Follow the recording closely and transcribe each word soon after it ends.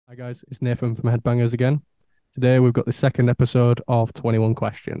Hi guys, it's Nathan from Headbangers again. Today we've got the second episode of 21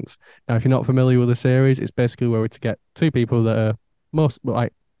 Questions. Now, if you're not familiar with the series, it's basically where we to get two people that are well,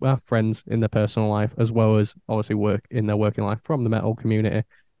 friends in their personal life as well as obviously work in their working life from the metal community,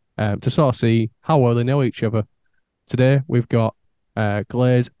 to sort of see how well they know each other. Today we've got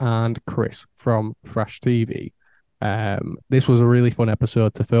Glaze and Chris from Thrash TV. This was a really fun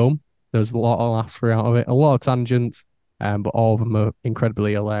episode to film. There's a lot of laughs throughout of it, a lot of tangents, but all of them are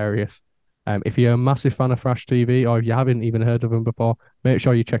incredibly hilarious. If you're a massive fan of Thrash TV or if you haven't even heard of them before, make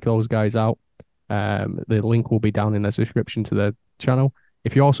sure you check those guys out. The link will be down in the description to the channel.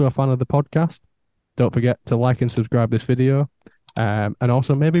 If you're also a fan of the podcast, don't forget to like and subscribe this video. And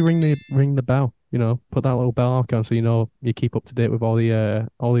also maybe ring the bell. You know, put that little bell icon so you know you keep up to date with all the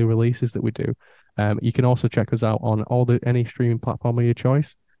releases that we do. You can also check us out on any streaming platform of your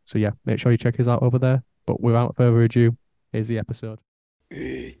choice. So yeah, make sure you check us out over there. But without further ado, here's the episode.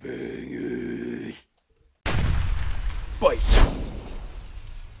 Fight!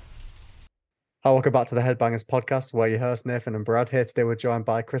 Hi, welcome back to the Headbangers podcast, where your hosts Nathan and Brad here today. We're joined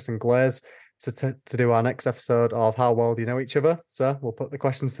by Chris and Glaze to do our next episode of How Well Do You Know Each Other? So we'll put the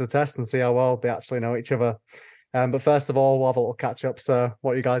questions to the test and see how well they actually know each other. But first of all, we'll have a little catch up. So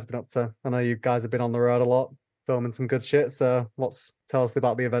what you guys been up to? I know you guys have been on the road a lot, filming some good shit. So tell us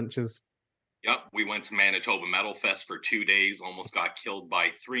about the adventures. Yep, we went to Manitoba Metal Fest for 2 days, almost got killed by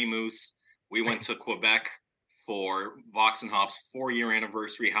 3 moose. We went to Quebec for Vox and Hop's 4-year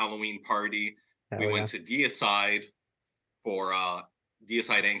anniversary Halloween party. We went to Deicide for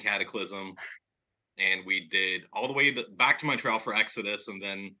Deicide and Cataclysm. And we did all the way back to Montreal for Exodus and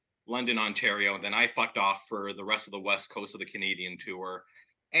then London, Ontario. And then I fucked off for the rest of the west coast of the Canadian tour.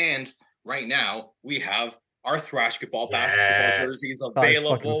 And right now we have our Thrashketball basketball jerseys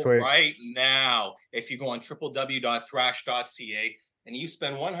available right now. If you go on www.thrash.ca and you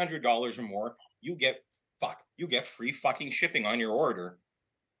spend $100 or more, you get free fucking shipping on your order.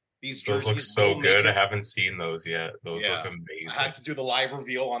 These jerseys look so good. I haven't seen those yet. Those look amazing. I had to do the live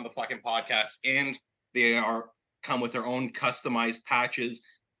reveal on the fucking podcast, and they come with their own customized patches.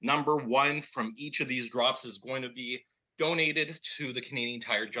 Number 1 from each of these drops is going to be donated to the Canadian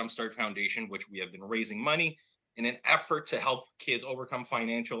Tire Jumpstart Foundation, which we have been raising money in an effort to help kids overcome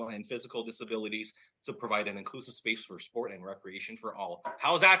financial and physical disabilities to provide an inclusive space for sport and recreation for all.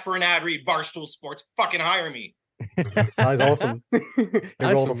 How's that for an ad read? Barstool Sports, fucking hire me. That is awesome. It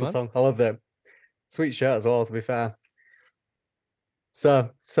rolled off the tongue. I love that. Sweet shirt as well, to be fair.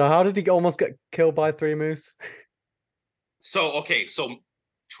 So how did he almost get killed by 3 moose? So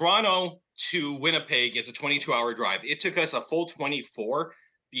Toronto to Winnipeg is a 22-hour drive. It took us a full 24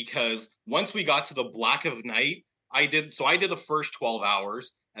 because once we got to the black of night, I did the first 12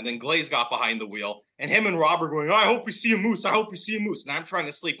 hours, and then Glaze got behind the wheel, and him and Rob are going, I hope we see a moose. I hope we see a moose. And I'm trying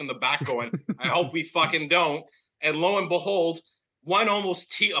to sleep in the back going, I hope we fucking don't. And lo and behold,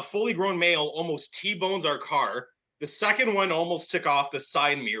 a fully grown male almost T-bones our car. The second one almost took off the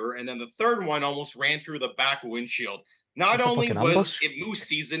side mirror, and then the third one almost ran through the back windshield. Not only was it moose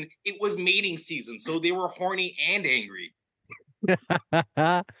season, it was mating season, so they were horny and angry. Dude,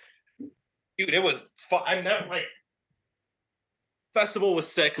 it was fun. I've never festival was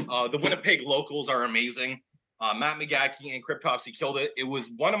sick. The Winnipeg locals are amazing. Matt McGackie and Cryptopsy killed it. It was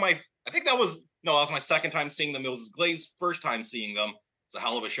one of my. That was my second time seeing them. It was Glaze's first time seeing them. It's a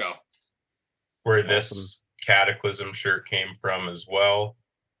hell of a show. Where this Cataclysm shirt came from as well.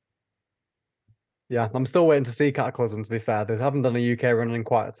 Yeah, I'm still waiting to see Cataclysm, to be fair. They haven't done a UK run in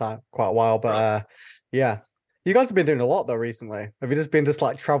quite a while, but yeah. You guys have been doing a lot though recently. Have you just been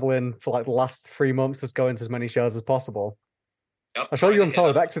traveling for the last 3 months, just going to as many shows as possible? Yep, I saw you on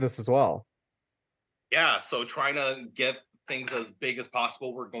Solid Exodus as well. Yeah, so trying to get things as big as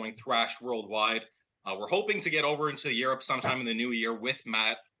possible. We're going thrash worldwide. We're hoping to get over into Europe sometime in the new year with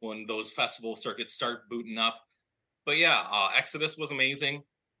Matt when those festival circuits start booting up. But yeah, Exodus was amazing.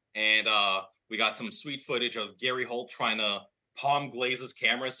 And we got some sweet footage of Gary Holt trying to palm Glaze's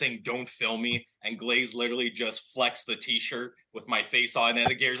camera saying, don't film me. And Glaze literally just flexed the t-shirt with my face on it.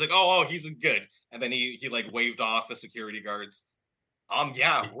 And Gary's like, oh, he's good. And then he waved off the security guards.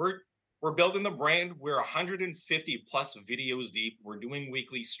 We're building the brand. We're 150 plus videos deep. We're doing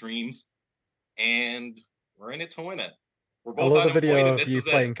weekly streams, and we're in it to win it. We're both I love the video of you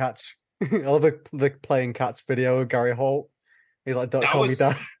playing catch. I love the playing catch video of Gary Holt. He's like, don't call me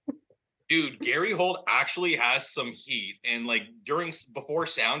dad. Dude, Gary Holt actually has some heat. And before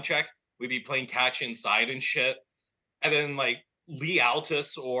sound check, we'd be playing catch inside and shit. And then Lee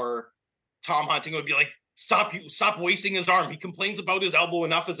Altus or Tom Hunting would be like, stop wasting his arm. He complains about his elbow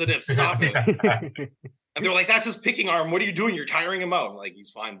enough as it is. Stop it. And they're like, that's his picking arm. What are you doing? You're tiring him out. I'm like, he's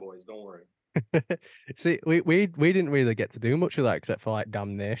fine, boys. Don't worry. See, we didn't really get to do much of that except for like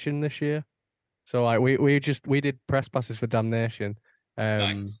Damnation this year. So like we did press passes for Damnation,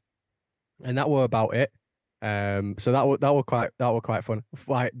 Nice. and that were about it. So that were quite fun.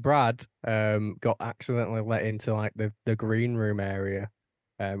 Like Brad got accidentally let into like the green room area,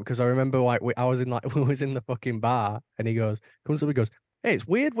 because I remember like I was in like we was in the fucking bar and he comes up and goes, "Hey, it's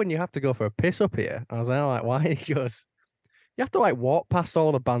weird when you have to go for a piss up here." And I was like, "Why?" He goes, "You have to like walk past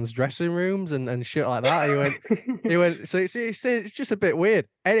all the band's dressing rooms and shit like that." He went, so it's just a bit weird.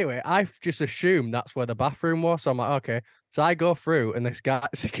 Anyway, I just assumed that's where the bathroom was. So I'm like, okay. So I go through and this guy,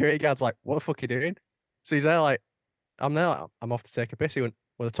 security guard's like, "What the fuck are you doing?" So he's there like, "I'm there, like, I'm off to take a piss." He went,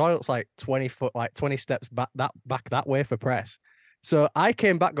 "Well, the toilet's like 20 foot, like 20 steps back that way for press." So I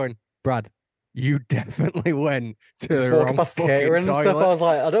came back going, "Brad, you definitely went to Just the walking wrong past fucking catering and stuff. I toilet." was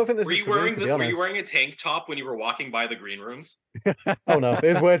like, I don't think this Were is you for me, wearing to be were you honest. wearing a tank top when you were walking by the green rooms? Oh no, it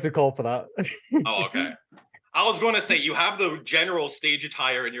was way too cold for that. Oh, okay. I was going to say you have the general stage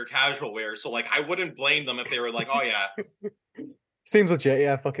attire in your casual wear, so like I wouldn't blame them if they were like, "Oh yeah, Seems legit.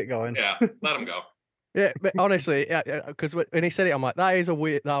 Yeah, fuck it, going. yeah, let them go." Yeah, but honestly, yeah, because when he said it, I'm like, that is a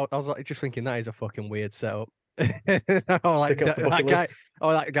weird. I was like, just thinking that is a fucking weird setup. I'm like, Tick it off the that bucket guy, list.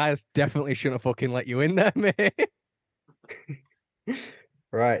 that guy definitely shouldn't have fucking let you in there, mate.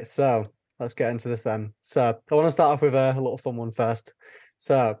 Right, so let's get into this then. So I want to start off with a little fun one first.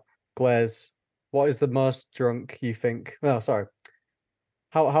 So, Glaze, what is the most drunk you think? No, sorry.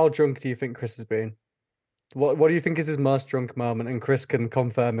 How drunk do you think Chris has been? What do you think is his most drunk moment? And Chris can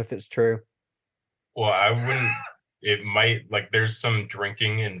confirm if it's true. Well, I wouldn't. It might like there's some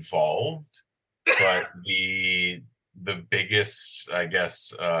drinking involved, but the biggest, I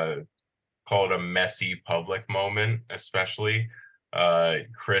guess, call it a messy public moment, especially.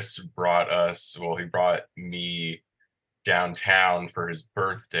 Chris brought us. Well, he brought me downtown for his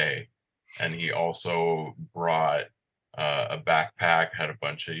birthday, and he also brought a backpack, had a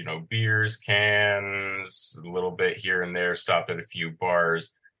bunch of beers, cans, a little bit here and there. Stopped at a few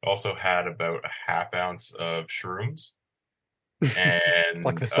bars. Also had about a half ounce of shrooms. And It's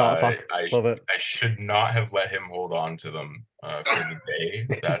like the starter pack. Love it. I should not have let him hold on to them for the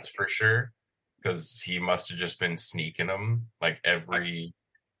day. That's for sure, because he must have just been sneaking them like every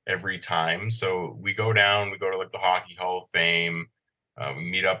time. So we go down, we go to like the Hockey Hall of Fame. We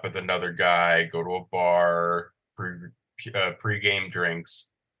meet up with another guy, go to a bar, pre-game drinks,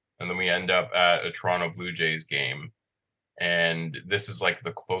 and then we end up at a Toronto Blue Jays game. And this is like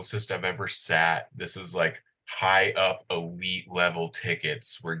the closest I've ever sat. This is like high up elite level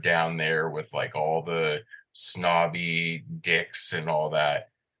tickets. We're down there with like all the snobby dicks and all that.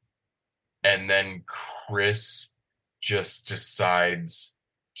 And then Chris just decides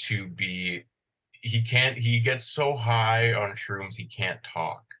to be, he gets so high on shrooms, he can't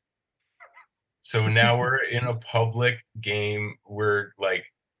talk. So now we're in a public game where like,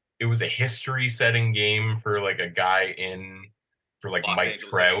 it was a history setting game for like a guy for like Los Mike Angeles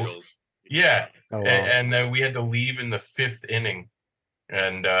Trout. Angels. Yeah. Oh, wow. And then we had to leave in the 5th inning.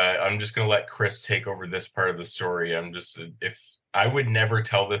 And I'm just going to let Chris take over this part of the story. If I would never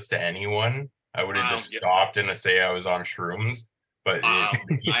tell this to anyone, I would have just stopped and say I was on shrooms. But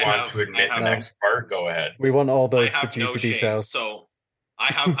if he wants to admit the next part, go ahead. We want all the juicy no details. So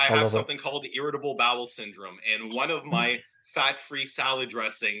I have something it. called irritable bowel syndrome. And one of my fat-free salad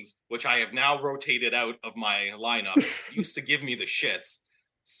dressings, which I have now rotated out of my lineup, used to give me the shits.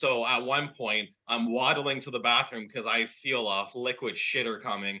 So at one point, I'm waddling to the bathroom because I feel a liquid shitter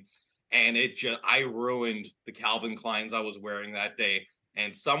coming, and I ruined the Calvin Kleins I was wearing that day.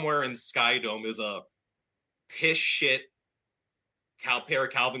 And somewhere in Skydome is a piss shit pair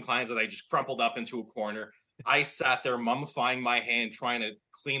of Calvin Kleins that I just crumpled up into a corner. I sat there mummifying my hand, trying to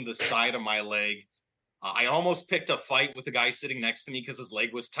clean the side of my leg. I almost picked a fight with the guy sitting next to me because his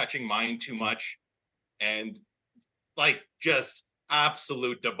leg was touching mine too much. And like just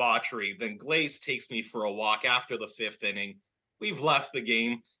absolute debauchery. Then Glaze takes me for a walk after the 5th inning. We've left the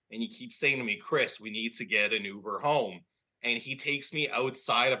game, and he keeps saying to me, "Chris, we need to get an Uber home." And he takes me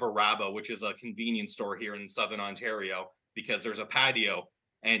outside of Araba, which is a convenience store here in Southern Ontario, because there's a patio.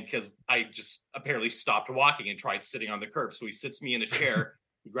 And because I just apparently stopped walking and tried sitting on the curb. So he sits me in a chair.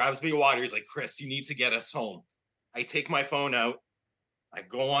 He grabs me a water. He's like, "Chris, you need to get us home." I take my phone out. I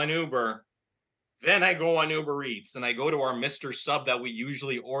go on Uber. Then I go on Uber Eats and I go to our Mr. Sub that we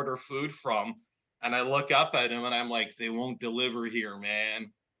usually order food from. And I look up at him and I'm like, "They won't deliver here,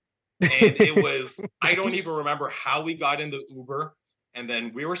 man." And it was, I don't even remember how we got in the Uber. And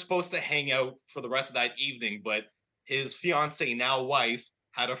then we were supposed to hang out for the rest of that evening, but his fiance, now wife,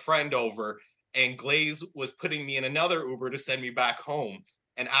 had a friend over. and Glaze was putting me in another Uber to send me back home.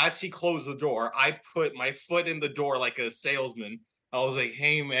 And as he closed the door, I put my foot in the door like a salesman. I was like,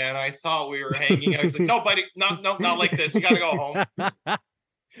 "Hey man, I thought we were hanging out." He's like, "No, buddy, not like this. You gotta go home."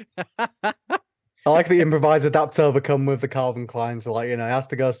 I like the improvised adapter come with the Calvin Klein. So, like, he has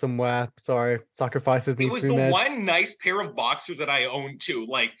to go somewhere. Sorry, sacrifices It need was to be the made. one nice pair of boxers that I owned too.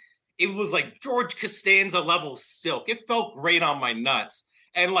 Like, it was like George Costanza level silk. It felt great on my nuts.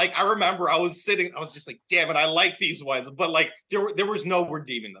 And like, I remember I was just like, damn it, I like these ones. But like, there was no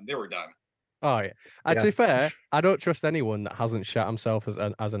redeeming them. They were done. Oh yeah. And to be fair, I don't trust anyone that hasn't shot himself as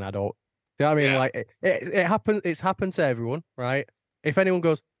an adult. You know what I mean? Yeah. Like it happens. It's happened to everyone, right? If anyone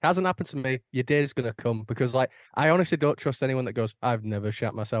goes, hasn't happened to me, your day's gonna come, because like I honestly don't trust anyone that goes, I've never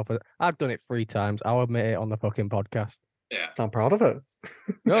shot myself. I've done it 3 times. I'll admit it on the fucking podcast. Yeah. So I'm proud of it.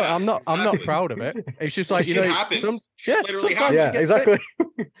 No, Yeah, I'm not. I'm not exactly. proud of it. It's just like, Shit happens. Shit literally sometimes happens. you get exactly.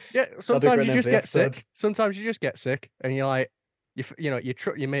 sick. Yeah, That'd be sometimes great you name just for the get sick. episode. Sometimes you just get sick, and you're like,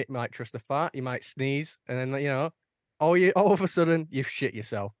 you might trust a fart, you might sneeze, and then all of a sudden you shit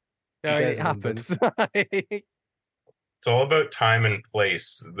yourself. Yeah, It it's happens. It's all about time and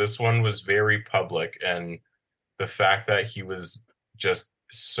place. This one was very public, and the fact that he was just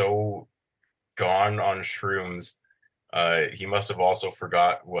so gone on shrooms, he must have also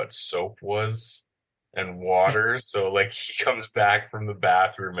forgot what soap was and water. So like he comes back from the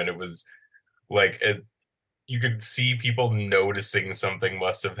bathroom and it was like you could see people noticing something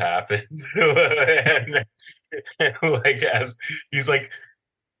must have happened. and like as he's like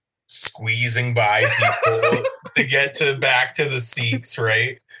squeezing by people to get back to the seats,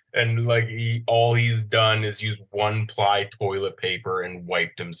 right? And like all he's done is use 1-ply toilet paper and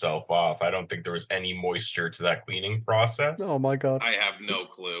wiped himself off. I don't think there was any moisture to that cleaning process. Oh my god. I have no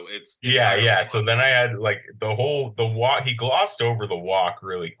clue. It's Yeah. So then I had like the walk. He glossed over the walk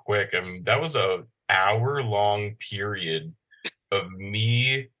really quick. I mean, that was a hour-long period of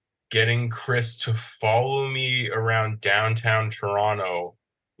me getting Chris to follow me around downtown Toronto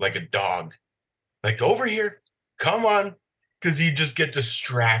like a dog. Like, over here, come on. Because he'd just get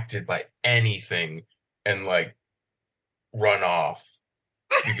distracted by anything and like run off.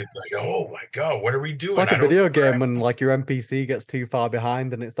 Because like, oh my god, what are we doing? It's like a video game when like your NPC gets too far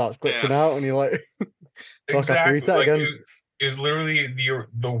behind and it starts glitching out, and you're like, exactly. I have to reset like, again. It was literally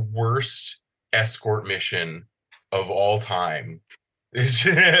the worst escort mission of all time. Is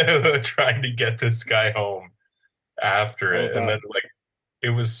trying to get this guy home after it, and then like it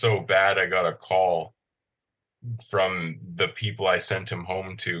was so bad. I got a call from the people I sent him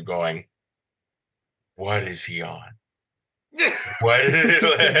home to, going, "What is he on? What?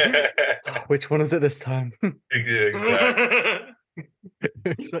 Which one is it this time?" Exactly.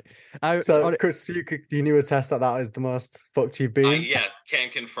 So, Chris, you knew a test that is the most fucked you've been. Yeah, can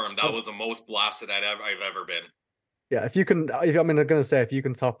confirm that was the most blasted I've ever been. Yeah, if you can, I'm gonna say if you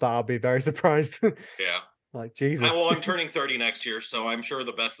can top that, I'll be very surprised. Yeah. Like Jesus. I'm turning 30 next year, so I'm sure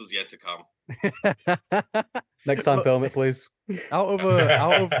the best is yet to come. Next time, film it, please. Out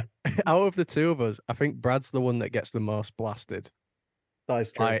of the two of us, I think Brad's the one that gets the most blasted. That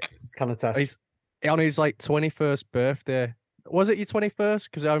is true. Kind of test. He's on his like 21st birthday. Was it your 21st?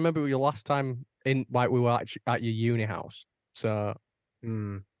 Because I remember your last time we were at your uni house. So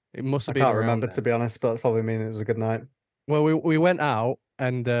it must have been. I can't remember, to be honest, but that's probably mean it was a good night. Well, we went out,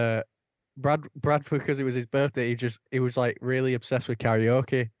 and Brad, because it was his birthday, he was like really obsessed with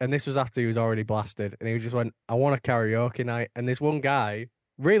karaoke, and this was after he was already blasted, and he just went, "I want a karaoke night." And this one guy,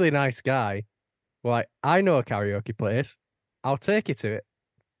 really nice guy, like, "I know a karaoke place, I'll take you to it."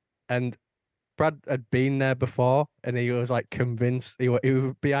 And Brad had been there before, and he was like convinced. He was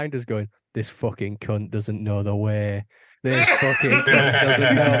behind us going, "This fucking cunt doesn't know the way. This fucking cunt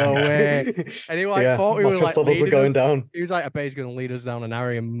doesn't know the way." And he thought we were like levels were going down. He was like, "I bet he's going to lead us down an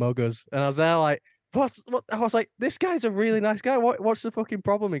alley and mug us." And I was there like, what? I was like, "This guy's a really nice guy. What's the fucking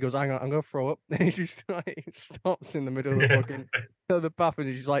problem?" He goes, "Hang on, I'm going to throw up." And he just like stops in the middle of the fucking of the path, and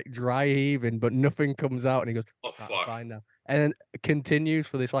he's just like dry heaving, but nothing comes out. And he goes, "Oh fuck, fine now." And then continues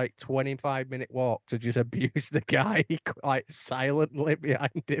for this like 25-minute walk to just abuse the guy like silently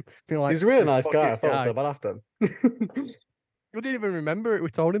behind him. Like, he's a really nice guy. I felt so bad after him. We didn't even remember it. We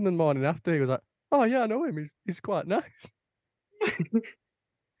told him the morning after. He was like, "Oh yeah, I know him. He's quite nice."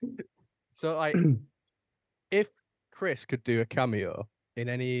 So like, if Chris could do a cameo in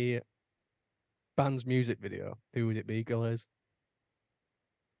any band's music video, who would it be, Gullies?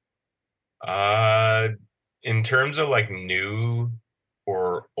 In terms of like new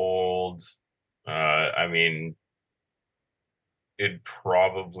or old, I mean, it'd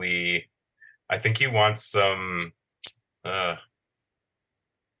probably, I think he wants some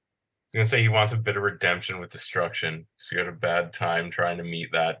gonna say he wants a bit of redemption with destruction. So you had a bad time trying to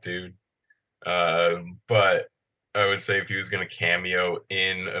meet that dude. But I would say if he was gonna cameo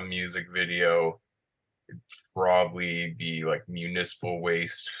in a music video, it'd probably be like Municipal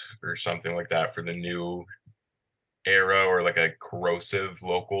Waste or something like that for the new era, or like a Corrosive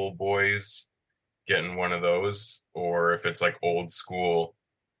Local Boys getting one of those. Or if it's like old school,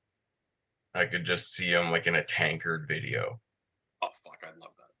 I could just see him like in a Tankard video. Oh fuck, I'd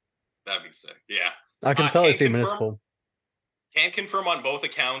love that. That'd be sick. Yeah. I can tell it's confirm- municipal. Can confirm on both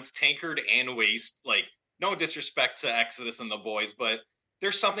accounts, Tankard and Waste. Like, no disrespect to Exodus and the boys, but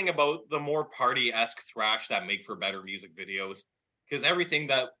there's something about the more party-esque thrash that make for better music videos. Because everything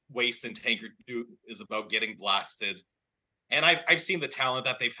that Waste and Tankard do is about getting blasted. And I've seen the talent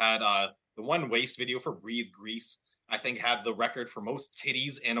that they've had. The one Waste video for Breathe Grease, I think, had the record for most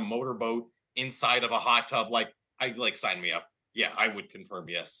titties and a motorboat inside of a hot tub. Sign me up. Yeah, I would confirm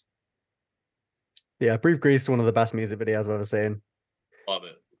yes. Yeah, Breathe Grease is one of the best music videos I've ever seen. Love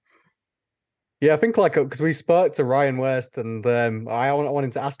it. Yeah, I think because we spoke to Ryan West, and I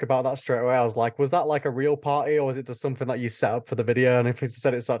wanted to ask about that straight away. I was like, was that like a real party, or was it just something that you set up for the video? And if he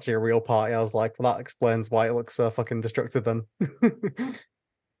said it's actually a real party, I was like, well, that explains why it looks so fucking destructive then.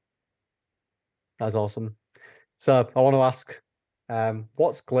 That's awesome. So I want to ask,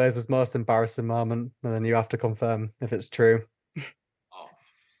 what's Glazer's most embarrassing moment? And then you have to confirm if it's true. Oh,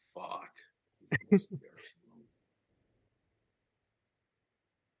 fuck. This is the most embarrassing moment.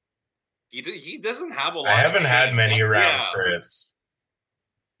 He doesn't have a lot. I haven't had shame. many around Yeah. Chris.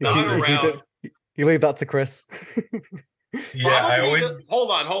 Not around. You leave that to Chris. Yeah, I always hold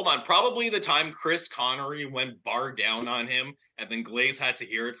on. Probably the time Chris Connery went bar down on him, and then Glaze had to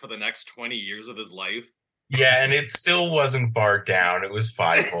hear it for the next 20 years of his life. Yeah, and it still wasn't bar down. It was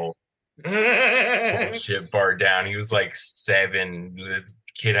 5-0. Bullshit, bar down. He was like 7. This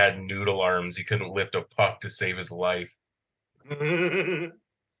kid had noodle arms. He couldn't lift a puck to save his life. This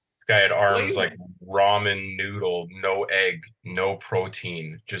guy had arms like ramen noodle, no egg, no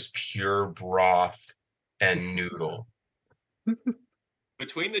protein, just pure broth and noodle.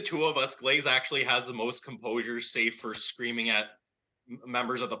 Between the two of us, Glaze actually has the most composure, save for screaming at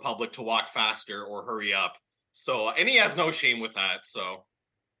members of the public to walk faster or hurry up. So, and he has no shame with that. So,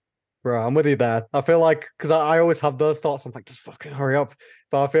 Bro, I'm with you there. I feel like, because I always have those thoughts, I'm like, just fucking hurry up.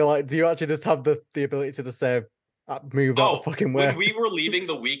 But I feel like, do you actually just have the ability to just say, move out the fucking way? When we were leaving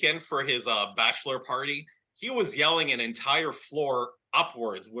the weekend for his bachelor party, he was yelling an entire floor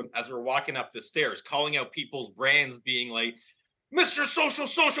upwards as we're walking up the stairs, calling out people's brands, being like, Mr.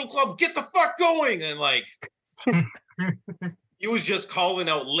 Social Club, get the fuck going. And like, he was just calling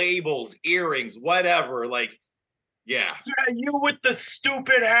out labels, earrings, whatever. Like, yeah. Yeah, you with the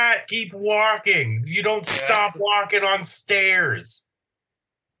stupid hat, keep walking. You don't stop walking on stairs.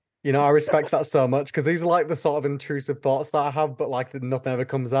 You know, I respect that so much because these are like the sort of intrusive thoughts that I have, but like nothing ever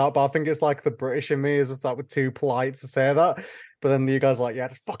comes out. But I think it's like the British in me is just like we're too polite to say that. But then you guys are like, yeah,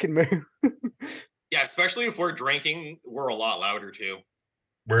 just fucking move. Yeah, especially if we're drinking, we're a lot louder too.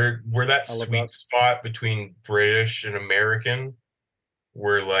 We're that sweet spot between British and American,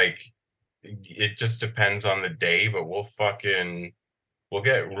 where like it just depends on the day, but we'll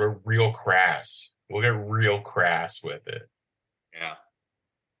get real crass. We'll get real crass with it. Yeah.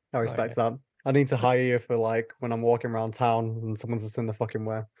 I respect that. I need to hire you for like when I'm walking around town and someone's just in the fucking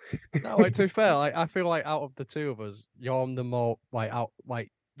way. No, like, to be fair, like I feel like out of the two of us, you're the more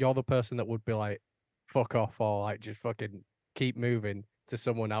you're the person that would be like, fuck off, or like just fucking keep moving to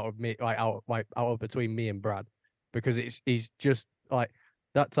someone out of between me and Brad, because he's just like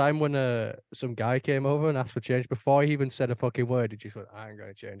that time when some guy came over and asked for change before he even said a fucking word. He just went, I ain't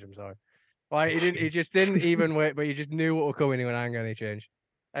gonna change. I'm sorry. Like he just didn't even wait, but he just knew what was coming. He went, I ain't gonna change.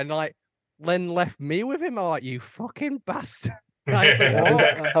 And like Len left me with him. I'm like, you fucking bastard. Like,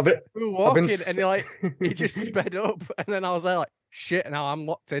 we were walking, and he just sped up, and then I was there like, shit. Now I'm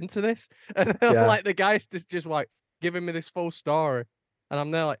locked into this, and then, like the guy's just like giving me this full story, and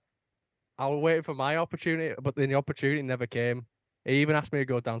I'm there like, I was waiting for my opportunity, but then the opportunity never came. He even asked me to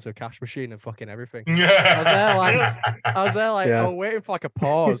go down to a cash machine and fucking everything. I was there like, I was waiting for like a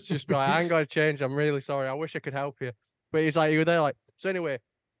pause, just be like, I ain't gonna change. I'm really sorry. I wish I could help you, but he's like, you were there like, so anyway,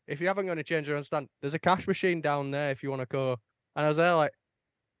 if you haven't gonna change, I understand. There's a cash machine down there if you want to go. And I was there like,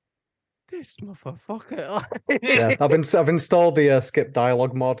 this motherfucker. Yeah, I've installed the skip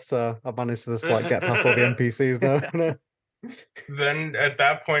dialogue mod, so I've managed to just like get past all the NPCs now. Then at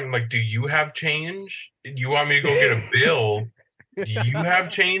that point, I'm like, do you have change? You want me to go get a bill? Do you have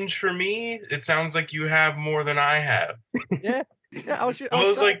change for me? It sounds like you have more than I have. Yeah. I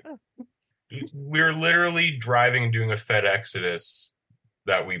was like, we're literally driving and doing a Fed Exodus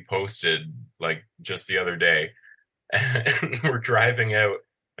that we posted like just the other day. And we're driving out,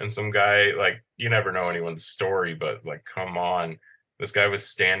 and some guy, like, you never know anyone's story, but like, come on. This guy was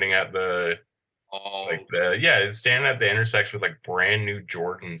standing at the he's standing at the intersection with like brand new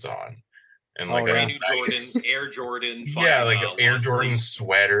Jordans on. And like yeah. brand new Jordans, Air Jordan, yeah, like fucking, an Air long Jordan sleeves.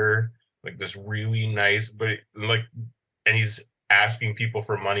 sweater, like this really nice, but like, and he's asking people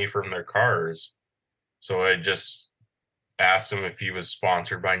for money from their cars. So I just asked him if he was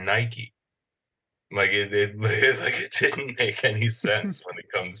sponsored by Nike. Like it like it didn't make any sense when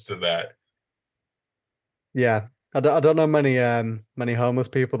it comes to that. Yeah. I don't know many homeless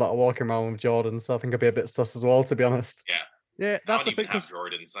people that are walking around with Jordans, so I think I'd be a bit sus as well, to be honest. Yeah. Yeah, I that's don't the even thing. have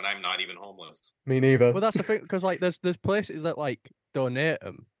Jordans, and I'm not even homeless. Me neither. Well, that's the thing, because like there's places that like donate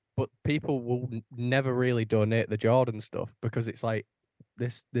them, but people will never really donate the Jordan stuff because it's like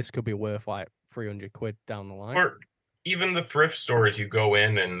this could be worth like 300 quid down the line. Or even the thrift stores, you go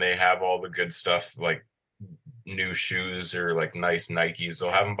in and they have all the good stuff, like new shoes or like nice Nikes.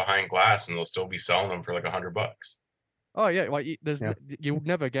 They'll have them behind glass and they'll still be selling them for like $100. Oh yeah, like Yeah. you would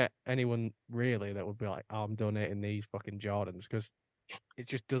never get anyone really that would be like, oh, I'm donating these fucking Jordans, because it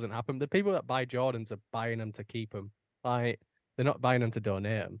just doesn't happen. The people that buy Jordans are buying them to keep them. Like, they're not buying them to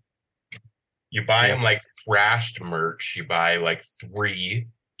donate them. You buy Yeah. them like thrashed merch. You buy like 3.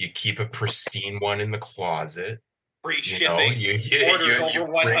 You keep a pristine one in the closet. Free You know, shipping. Orders over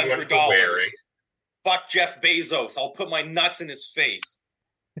bring one for $100. wearing. Fuck Jeff Bezos. I'll put my nuts in his face.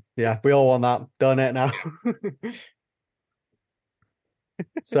 Yeah, we all want that. Donate now.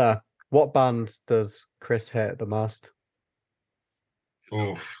 So, what band does Chris hate the most?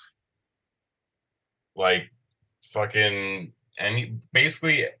 Oof. Like fucking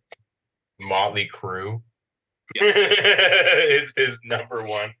basically Motley Crue is his number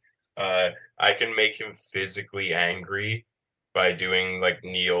one. I can make him physically angry by doing like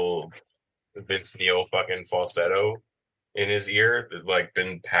Vince Neil fucking falsetto in his ear. There's like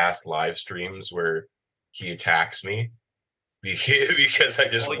been past live streams where he attacks me because I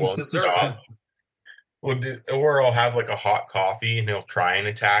just won't stop. Or I'll have like a hot coffee and he'll try and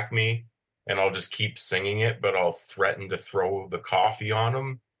attack me, and I'll just keep singing it, but I'll threaten to throw the coffee on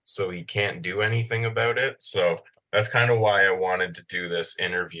him so he can't do anything about it. So that's kind of why I wanted to do this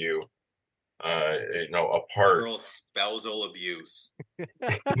interview, apart. Girl spousal abuse.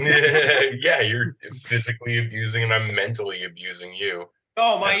 Yeah, you're physically abusing and I'm mentally abusing you.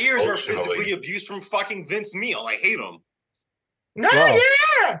 Oh, my ears are Emotionally. physically abused from fucking Vince Neil. I hate him. Well,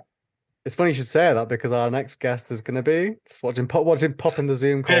 Yeah. it's funny you should say that, because our next guest is going to be just watching Pop in the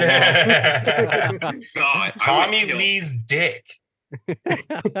Zoom call now. God, Tommy Lee's dick.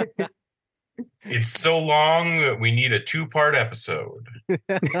 It's so long that we need a 2-part episode.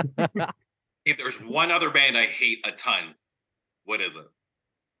 If there's one other band I hate a ton, what is it?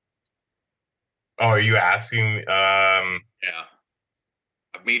 Oh, are you asking? Yeah.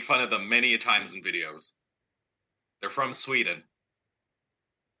 I've made fun of them many a times in videos. They're from Sweden.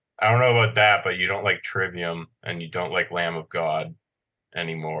 I don't know about that, but you don't like Trivium and you don't like Lamb of God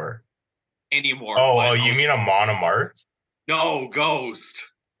anymore. Oh, you mean a Monomarth? No, Ghost.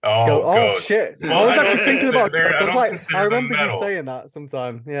 Oh, Ghost. Shit. Well, I was actually thinking about I Ghost. I was don't like, consider I them remember you metal. saying that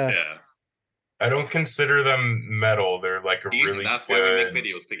sometime. Yeah. Yeah. I don't consider them metal. They're like a really That's good... why we make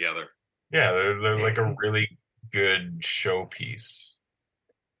videos together. Yeah, they're like a really good showpiece.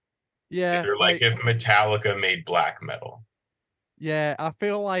 Yeah, They're like if Metallica made black metal. Yeah, I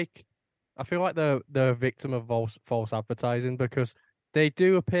feel like they're a victim of false advertising, because they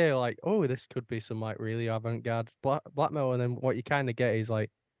do appear like, oh, this could be some like really avant-garde black metal, and then what you kind of get is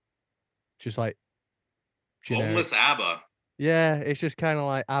like just like generic. Homeless ABBA. Yeah, it's just kind of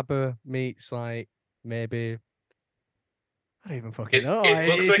like ABBA meets like maybe I don't even fucking know. It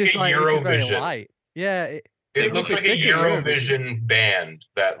looks like a it's just very Eurovision. light. Yeah, It looks like a Eurovision band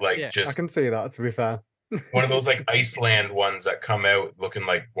that like I just can see that, to be fair. one of those like Iceland ones that come out looking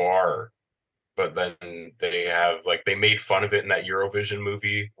like Bar, but then they have like they made fun of it in that Eurovision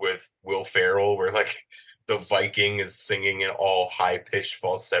movie with Will Ferrell, where like the Viking is singing an all high pitched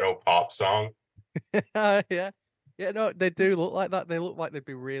falsetto pop song. yeah, no, they do look like that. They look like they'd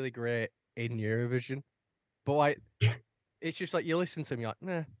be really great in Eurovision, but like it's just like you listen to them, you're like,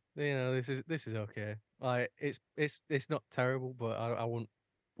 nah, you know, this is okay. Like it's not terrible, but I wouldn't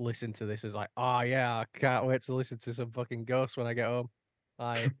listen to this as like, oh yeah, I can't wait to listen to some fucking Ghost when I get home.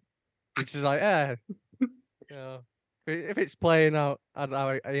 Like it's just like, yeah, you know, if it's playing out,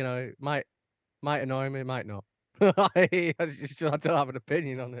 I you know, it might annoy me, might not. I don't have an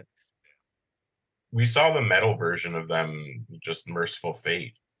opinion on it. We saw the metal version of them, just Merciful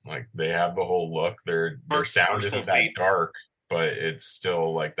Fate. Like they have the whole look. Their sound isn't that dark, but it's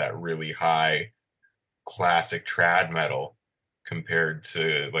still like that really high classic trad metal compared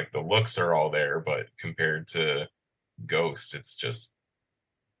to like the looks are all there, but compared to Ghost, it's just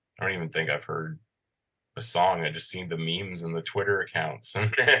I don't even think I've heard a song. I just seen the memes and the Twitter accounts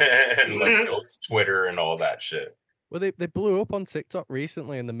and like Ghost Twitter and all that shit. Well, they blew up on TikTok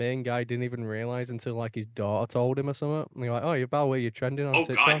recently, and the main guy didn't even realize until like his daughter told him or something. And you're like, "Oh, by the way, you're trending on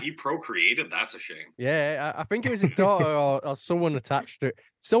TikTok." God, he procreated. That's a shame. Yeah, I think it was his daughter or someone attached to it.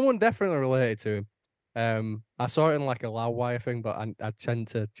 Someone definitely related to him. I saw it in like a Loudwire thing, but I tend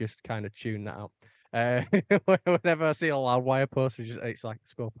to just kind of tune that out. Whenever I see a Loudwire post, it's like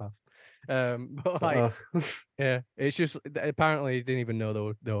scroll past. But like, yeah, it's just apparently he didn't even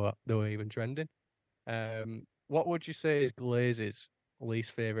know they were even trending. What would you say is Glaze's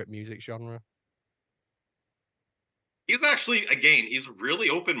least favorite music genre? He's actually, again, he's really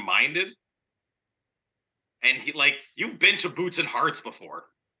open-minded. And he, like, you've been to Boots and Hearts before.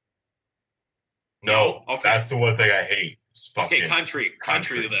 No, okay. That's the one thing I hate. Okay,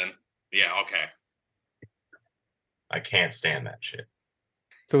 country then. Yeah, okay. I can't stand that shit.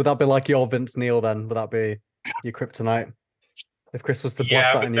 So would that be like your Vince Neil then? Would that be your kryptonite? If Chris was to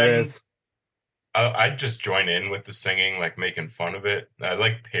blast that in your ears? I'd just join in with the singing, like making fun of it. I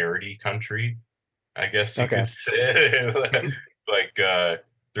like parody country, I guess you could say. Like,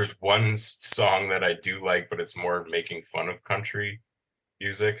 there's one song that I do like, but it's more making fun of country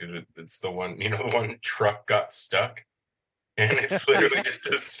music. It's the one, the one Truck Got Stuck. And it's literally just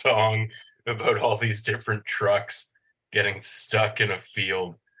a song about all these different trucks getting stuck in a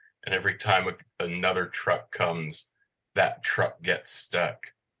field. And every time another truck comes, that truck gets stuck.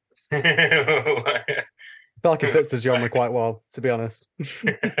 I feel like it fits the genre quite well, to be honest.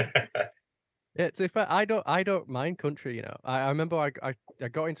 Yeah, to be fair, I don't mind country. I remember I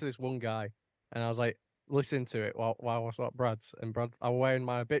got into this one guy, and I was like listening to it while I was at Brad's, and I was wearing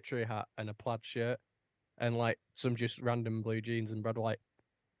my obituary hat and a plaid shirt, and like some just random blue jeans, and Brad were like,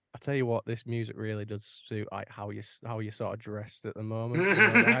 I tell you what, this music really does suit like how you sort of dressed at the moment.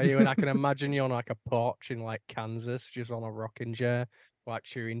 And I can imagine you on like a porch in like Kansas, just on a rocking chair, like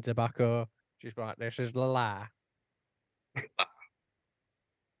chewing tobacco, just like this is la.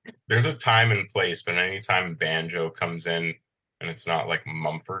 There's a time and place, but anytime banjo comes in and it's not like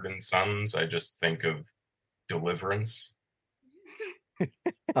Mumford and Sons, I just think of Deliverance.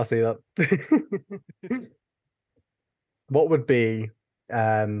 I see that. What would be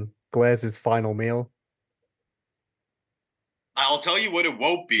Glaze's final meal? I'll tell you what it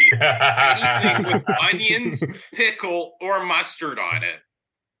won't be. Anything with onions, pickle, or mustard on it.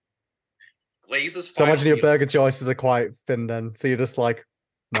 Glaze's final So imagine your meal. burger choices are quite thin then. So you're just like,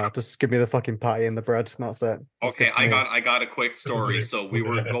 no, just give me the fucking patty and the bread. That's it. That's okay, I got a quick story. So we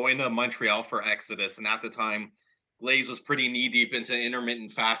were going to Montreal for Exodus, and at the time, Glaze was pretty knee-deep into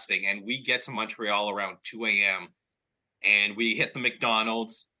intermittent fasting, and we get to Montreal around 2 a.m., and we hit the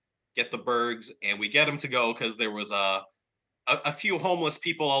McDonald's, get the burgers, and we get them to go because there was a few homeless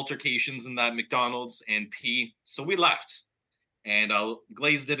people altercations in that McDonald's and pee. So we left, and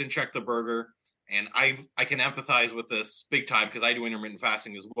Glaze didn't check the burger. And I can empathize with this big time because I do intermittent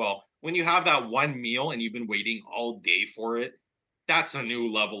fasting as well. When you have that one meal and you've been waiting all day for it, that's a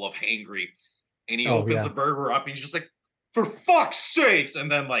new level of hangry. And he opens the burger up. He's just like, for fuck's sakes. And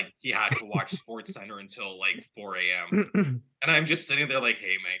then like he had to watch Sports Center until like 4 a.m. And I'm just sitting there like,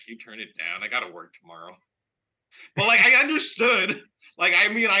 hey man, can you turn it down? I got to work tomorrow. But like I understood. I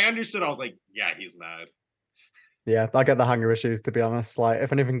understood. I was like, yeah, he's mad. Yeah, I get the hunger issues, to be honest. Like,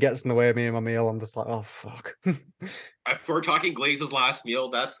 if anything gets in the way of me and my meal, I'm just like, oh, fuck. If we're talking Glaze's last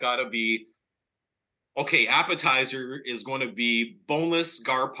meal, that's got to be... Okay, appetizer is going to be boneless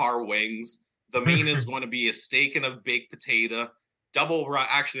Garpar wings. The main is going to be a steak and a baked potato.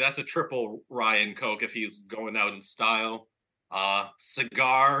 Actually, that's a triple Ryan Coke if he's going out in style.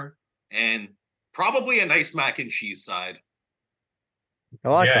 Cigar, and probably a nice mac and cheese side. I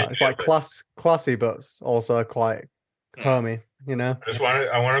like that. It's like classy, but also quite homey, I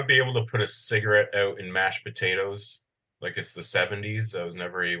want to be able to put a cigarette out in mashed potatoes like it's the 70s. I was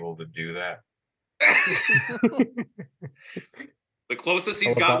never able to do that. The closest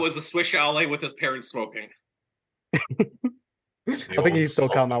he's got was a Swiss Chalet with his parents smoking. I think he'd still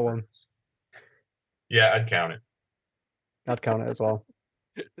count that one. Yeah, I'd count it. I'd count it as well.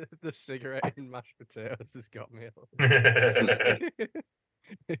 The cigarette in mashed potatoes has got me.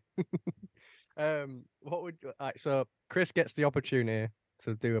 So Chris gets the opportunity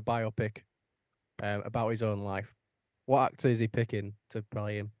to do a biopic about his own life. What actor is he picking to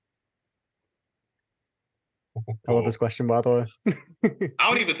play him? I love this question, by the way. I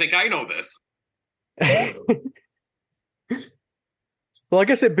don't even think I know this. Well, I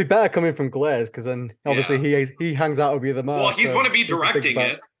guess it'd be better coming from Glaze because then obviously he hangs out with you the most. Well, he's so going to be he can think directing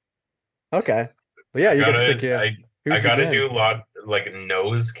about- it. Okay. But yeah, you get to pick your. I who's your gotta main? do a lot like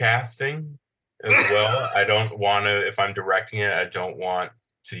nose casting as well. I don't want to, if I'm directing it, I don't want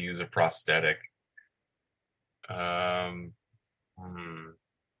to use a prosthetic. Colby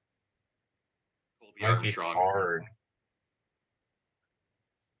Might be Armstrong. hard.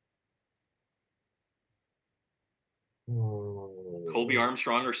 Colby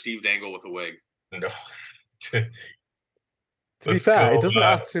Armstrong or Steve Dangle with a wig. No. To be Let's fair, go, it doesn't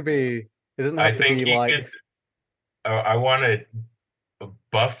have to be. It doesn't I have to think be he like. could. I want it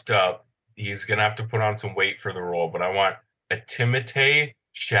buffed up. He's gonna have to put on some weight for the role, but I want a Timothée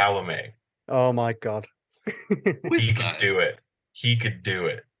Chalamet. Oh my god. He could do it. He could do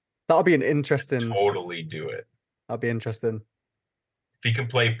it. That'll be an interesting. Totally do it. That'll be interesting. If he can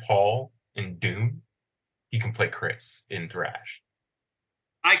play Paul in Doom, he can play Chris in Thrash.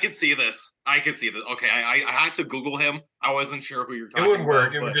 I could see this. Okay, I had to Google him. I wasn't sure who you're It talking would work.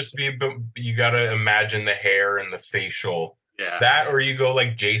 about. It would just be, but you gotta imagine the hair and the facial. Yeah. That, or you go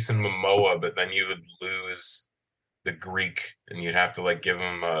like Jason Momoa, but then you would lose the Greek, and you'd have to like give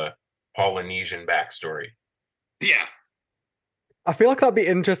him a Polynesian backstory. Yeah. I feel like that'd be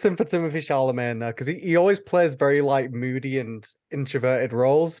interesting for Timothy Chalamet though, because he always plays very like moody and introverted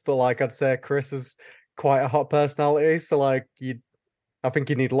roles, but like I'd say Chris is quite a hot personality, so like I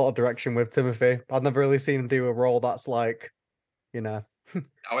think you need a lot of direction with Timothy. I've never really seen him do a role that's like, you know.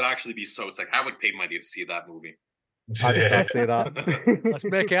 I would actually be so sick. I would pay money to see that movie. I just don't see that. Let's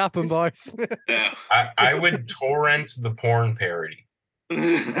make it happen, boys. Yeah. I would torrent the porn parody.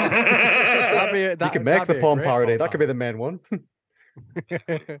 That'd be, You can make the porn great parody. That could be the main one.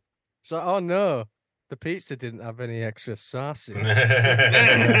 So, oh no, the pizza didn't have any extra sausage.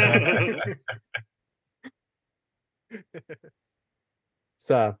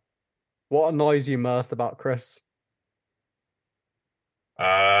 So, what annoys you most about Chris?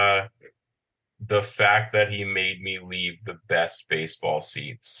 The fact that he made me leave the best baseball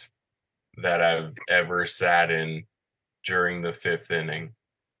seats that I've ever sat in during the fifth inning.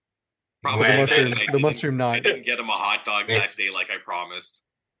 Probably When- The mushroom I night. didn't get him a hot dog that day like I promised.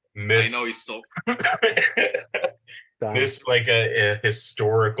 Miss, I know he's still. Damn. missed like a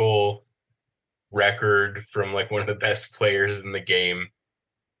historical record from like one of the best players in the game,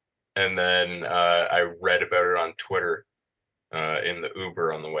 and then I read about it on Twitter in the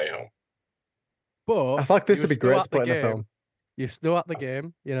Uber on the way home. But I feel like this you would were be still great at to put the in a game. film. You're still at the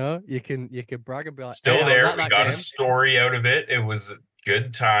game, you know. You can brag and be like, Still "Hey, I was there, at we that got a game." story out of it. It was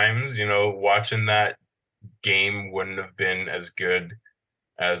good times, you know. Watching that game wouldn't have been as good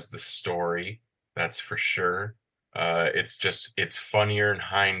as the story, that's for sure. It's funnier in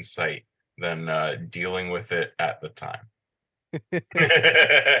hindsight than dealing with it at the time.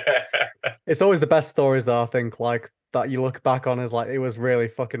 It's always the best stories though, I think, like that you look back on as like it was really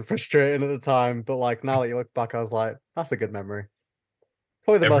fucking frustrating at the time, but like now that you look back, I was like, that's a good memory.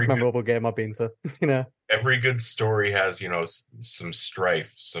 Probably the Every most good- memorable game I've been to, you know. Every good story has, you know, some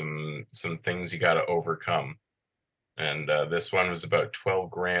strife, some things you got to overcome. And this one was about 12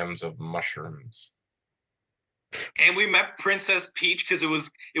 grams of mushrooms. And we met Princess Peach because it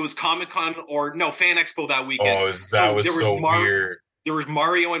was Comic-Con or no Fan Expo that weekend. Oh, that was there so weird. There was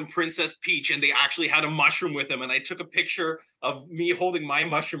Mario and Princess Peach, and they actually had a mushroom with them. And I took a picture of me holding my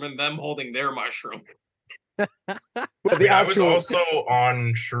mushroom and them holding their mushroom. But I the mean, I was actual also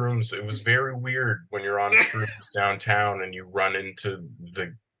on shrooms. It was very weird when you're on shrooms downtown and you run into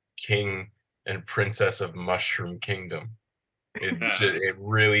the king and princess of Mushroom Kingdom. It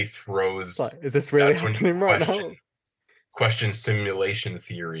really throws. it's like, is this really that's when you happening right now? question simulation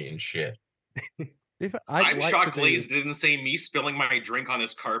theory and shit. I'm shocked Glaze didn't say me spilling my drink on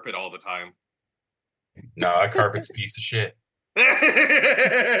his carpet all the time. No, that carpet's a piece of shit.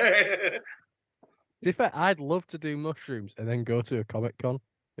 In fact, I'd love to do mushrooms and then go to a Comic-Con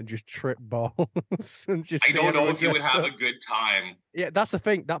and just trip balls and just. I see don't know everyone if you would dressed have up. a good time. Yeah, that's the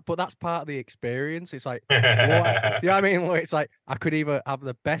thing. But that's part of the experience. It's like, you know what I mean? Where it's like I could either have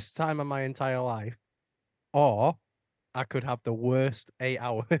the best time of my entire life, or I could have the worst 8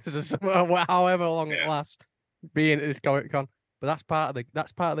 hours, or something, however long it lasts, being at this Comic-Con. But that's part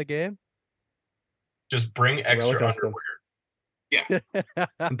of the game. Just bring extra coaster. underwear.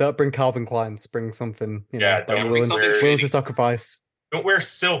 And don't bring Calvin Klein's, bring something, you know, Yeah, that don't you're bring willing, something willing to shitty. sacrifice. Don't wear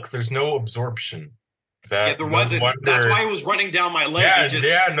silk. There's no absorption. Yeah, there wasn't. That's why it was running down my leg. Yeah, It just,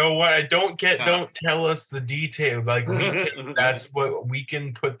 yeah. No, what I don't get. Yeah. Don't tell us the detail. Like that's what we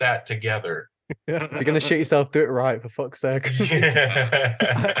can put that together. You're gonna shit yourself, do it right, for fuck's sake.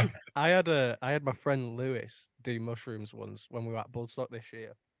 Yeah. I had my friend Lewis do mushrooms once when we were at Bloodstock this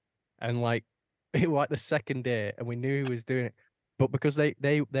year, and like it was like the second day, and we knew he was doing it, but because they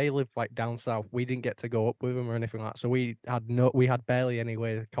live like down south, we didn't get to go up with him or anything like that. So we had barely any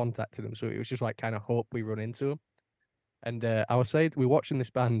way of contacting them. So it was just like kind of hope we run into him. And I was saying we were watching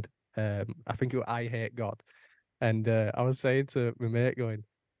this band, I think it was I Hate God, and I was saying to my mate, going,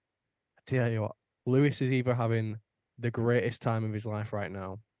 I tell you what, Lewis is either having the greatest time of his life right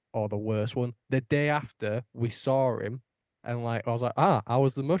now or the worst one. The day after we saw him, and like I was like, how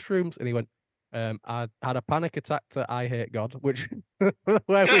was the mushrooms? And he went, I had a panic attack to I Hate God, which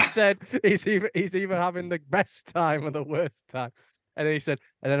where we said he's either having the best time or the worst time. And then he said,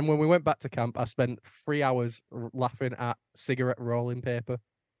 and then when we went back to camp, I spent 3 hours laughing at cigarette rolling paper.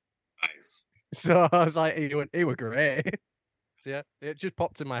 Nice. So I was like, he were great. So yeah, it just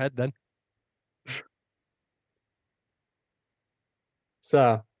popped in my head then.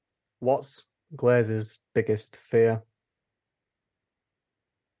 So, what's Glaz's biggest fear?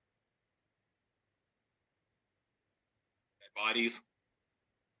 Dead bodies.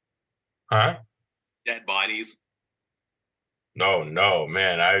 Huh? Dead bodies. No,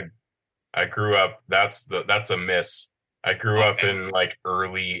 man. I grew up. That's a miss. I grew up in like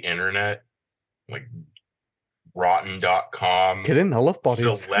early internet, like rotten.com. Kidding, I love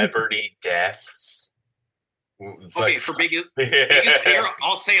bodies. Celebrity deaths. It's Okay, like, for biggest fear,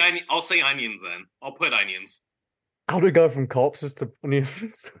 I'll say onions then. I'll put onions. How do we go from corpses to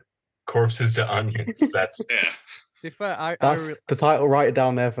onions? corpses to onions. That's Yeah. To be fair, That's the title. Write it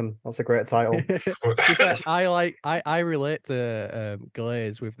down, Nathan. That's a great title. To be fair, I relate to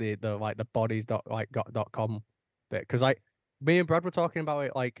Glaze with the like the bodies.com bit, because me and Brad were talking about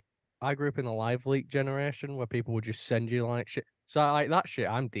it. Like I grew up in the live leak generation where people would just send you like shit. So like that shit,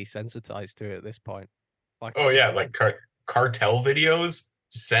 I'm desensitized to it at this point. Like, oh yeah, like cartel videos.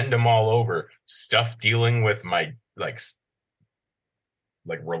 Send them all over. Stuff dealing with my like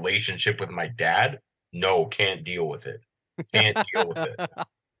relationship with my dad. No, can't deal with it. Can't deal with it.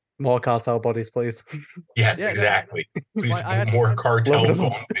 More cartel bodies, please. Yes, Yeah, exactly. Please, like, more cartel Load 'em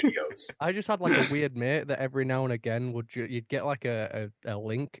phone up. videos. I just had like a weird mate that every now and again you'd get like a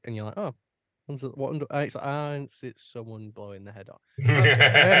link and you're like, oh, what? And it's like, it's someone blowing the head off.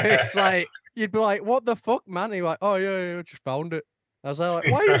 It's like you'd be like, what the fuck, man? And you're like, oh yeah, I just found it. I was like,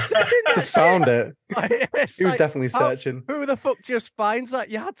 why are you saying that? Just found it. Like, He was definitely searching. Who the fuck just finds that?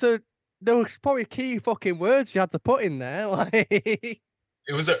 You had to. There was probably key fucking words you had to put in there. Like,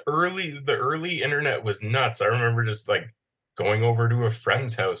 It was the early internet was nuts. I remember just like going over to a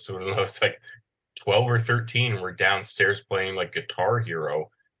friend's house when I was like 12 or 13. We're downstairs playing like Guitar Hero,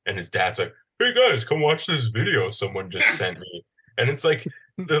 and his dad's like, "Hey guys, come watch this video someone just sent me." And it's like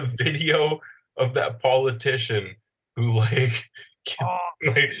the video of that politician who like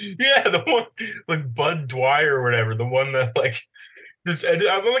the one like Bud Dwyer or whatever, the one that like just, and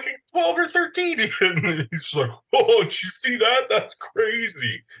I'm like 12 or 13, and he's just like, "Oh, did you see that? That's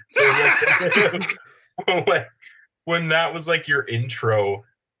crazy." So like, when that was like your intro,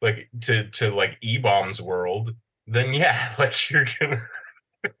 like to like E-Bomb's world, then yeah, like you're gonna.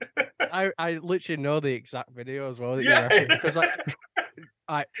 I literally know the exact video as well that Yeah. you're because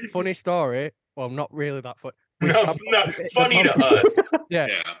I funny story. Well, not really that funny. Not funny to us. Yeah,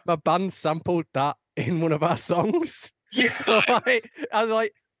 Yeah. my band sampled that in one of our songs. Yeah. So Nice. I was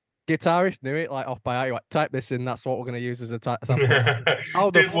like, guitarist knew it like off by heart. Like, type this in. That's what we're going to use as a sample. How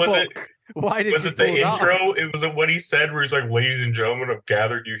the fuck? Why did Was you it the pull that off? intro? It was what he said, where he's like, "Ladies and gentlemen, I've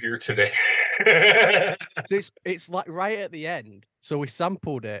gathered you here today." So it's like right at the end. So we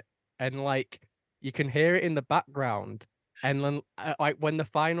sampled it, and like you can hear it in the background, and then like when the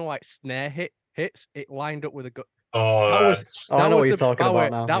final like snare hits, it lined up with a Oh, that was I know what you're the, talking by the way,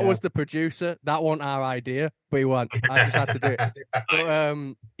 about now. That yeah. was the producer. That wasn't our idea, but he won. I just had to do it.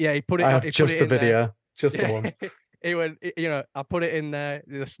 But, yeah, he put it. I have he just put the it in there. video, just the one. He went, I put it in there.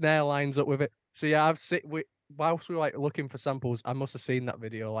 The snare lines up with it. So yeah, whilst we were like looking for samples, I must have seen that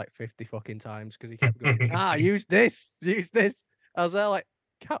video like 50 fucking times because he kept going, use this. I was there like,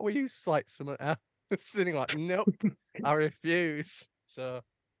 can't we use like something else? Sitting like, nope, I refuse. So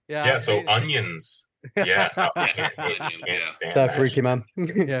yeah. So onions. Yeah, Yes, onions, can't yeah. stand They're that freaky, shit. man.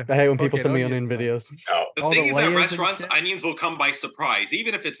 Yeah, I hate when people fucking send me onions, onion man. videos. No. The All thing the is, at layers and restaurants, shit. onions will come by surprise,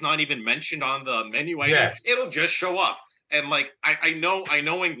 even if it's not even mentioned on the menu item. Yes. It'll just show up. And like, I know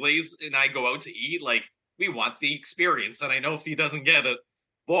when Glaze and I go out to eat, like we want the experience. And I know if he doesn't get it,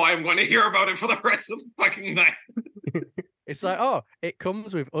 boy, I'm going to hear about it for the rest of the fucking night. It's like, oh, it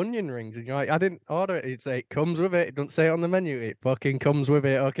comes with onion rings, and you're like, I didn't order it. It's like, it comes with it. It doesn't say it on the menu. It fucking comes with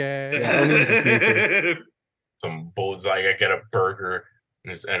it. Okay. Yeah, onions are sneaky. Some bulls like I get a burger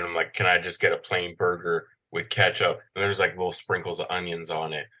and I'm like, can I just get a plain burger with ketchup? And there's like little sprinkles of onions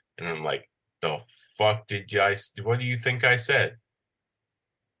on it, and I'm like, the fuck did what do you think I said?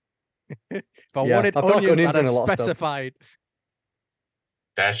 If I Yeah, wanted I feel like onions, onions I'd in have a lot of stuff. specified.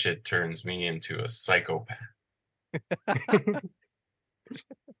 That shit turns me into a psychopath.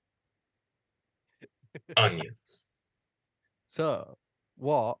 Onions. So,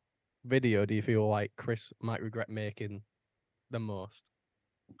 what video do you feel like Chris might regret making the most?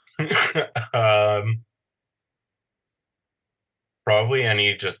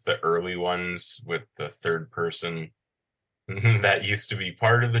 Probably just the early ones with the third person that used to be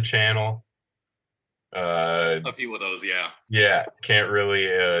part of the channel. A few of those, yeah. Yeah, can't really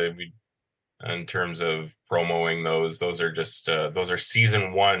in terms of promoting those are just those are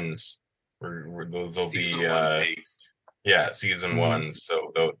season ones. Where those will be season ones.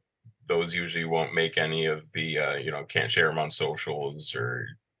 So those usually won't make any of the can't share them on socials or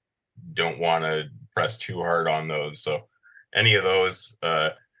don't want to press too hard on those. So any of those,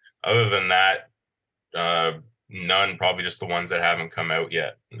 other than that, none. Probably just the ones that haven't come out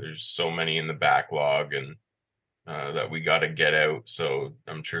yet. There's so many in the backlog and that we got to get out. So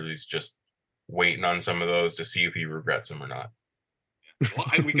I'm sure he's just waiting on some of those to see if he regrets them or not. Well,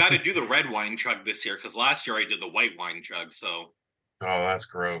 we got to do the red wine chug this year because last year I did the white wine chug. So, oh, that's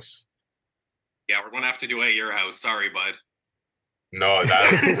gross. Yeah, we're gonna have to do it at your house. Sorry, bud. No,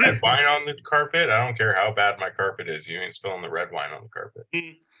 that red wine on the carpet. I don't care how bad my carpet is. You ain't spilling the red wine on the carpet.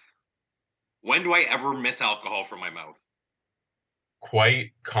 When do I ever miss alcohol from my mouth?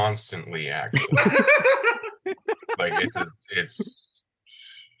 Quite constantly, actually. Like it's a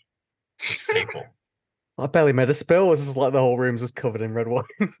staple. I barely made a spill. It's just like the whole room's just covered in red wine.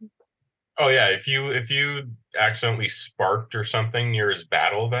 Oh yeah, if you accidentally sparked or something near his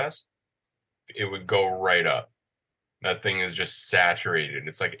battle vest, it would go right up. That thing is just saturated.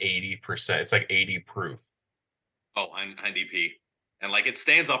 It's like 80%. It's like 80 proof. Oh, on DP. And like it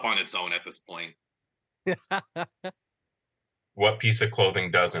stands up on its own at this point. What piece of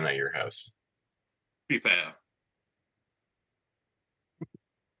clothing doesn't at your house? Be fair.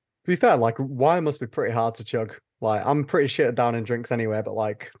 To be fair, like wine must be pretty hard to chug. Like I'm pretty shit down in drinks anyway, but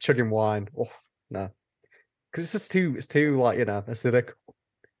like chugging wine, oh no, because it's just it's too like acidic.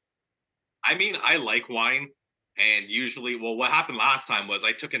 I mean, I like wine, and usually, well, what happened last time was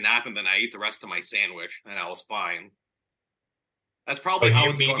I took a nap and then I ate the rest of my sandwich, and I was fine. That's probably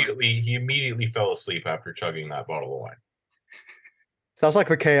how he immediately fell asleep after chugging that bottle of wine. So that's like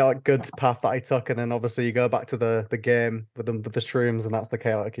the chaotic good path that I took, and then obviously you go back to the game with the shrooms, and that's the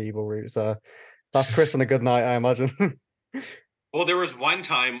chaotic evil route. So that's Chris on a good night, I imagine. Well, there was one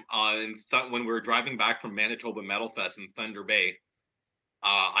time when we were driving back from Manitoba Metal Fest in Thunder Bay.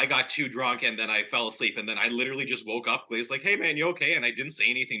 I got too drunk and then I fell asleep, and then I literally just woke up. Clay's like, "Hey man, you okay?" And I didn't say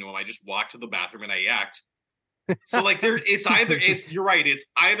anything to him. I just walked to the bathroom and I yacked. So like you're right. It's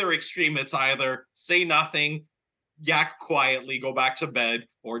either extreme. It's either say nothing, yak quietly, go back to bed,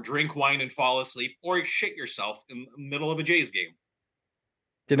 or drink wine and fall asleep, or shit yourself in the middle of a Jays game.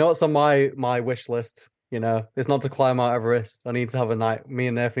 Do you know what's on my wish list? It's not to climb Mount Everest. I need to have a night. Me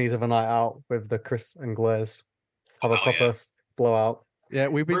and Nathan need to have a night out with the Chris and Glaze. Have a proper blowout. Yeah,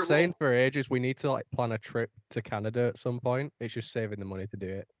 we've been saying for ages we need to like plan a trip to Canada at some point. It's just saving the money to do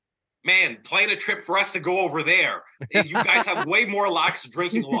it. Man, plan a trip for us to go over there. You guys have way more lax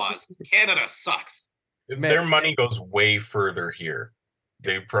drinking laws. Canada sucks. Their money goes way further here.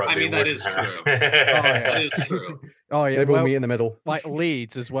 That is true. That is true. Oh yeah, maybe we'll meet in the middle. Like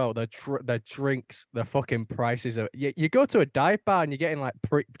Leeds as well. The drinks, the fucking prices of you go to a dive bar and you're getting like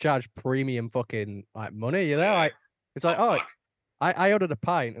charged premium fucking like money. You're there like it's like I ordered a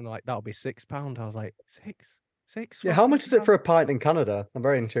pint and like that'll be £6. I was like six. Yeah, how much is it for a pint in Canada? I'm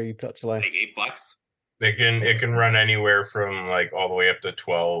very intrigued actually. Like $8. It can run anywhere from like all the way up to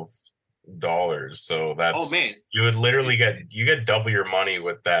 $12. So that's you would literally get double your money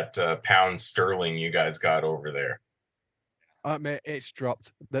with that pound sterling you guys got over there. Mate, it's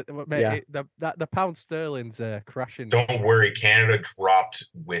dropped. The pound sterling's crashing. Don't worry, Canada dropped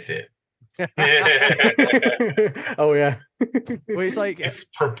with it. Oh yeah. Well, it's like it's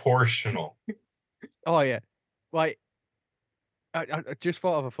proportional. Oh yeah, like I just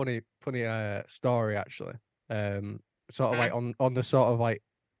thought of a funny story actually. Sort of like on the sort of like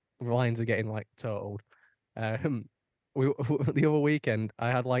lines are getting like totaled. The other weekend I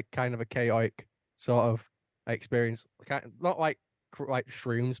had like kind of a chaotic sort of experience, not like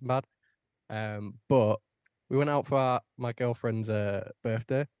shrooms bad, but we went out for my girlfriend's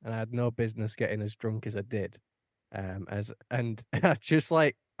birthday, and I had no business getting as drunk as I did. Just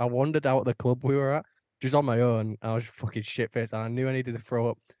like I wandered out of the club we were at, just on my own. I was fucking shit faced, and I knew I needed to throw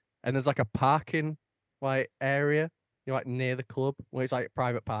up. And there's like a parking like area, like near the club, where it's like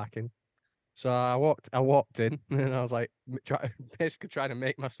private parking. So I walked in, and I was like, basically trying to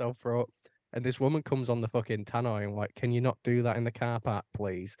make myself throw up. And this woman comes on the fucking tannoy and like, can you not do that in the car park,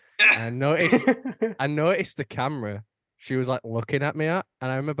 please? And I noticed the camera she was like looking at me at,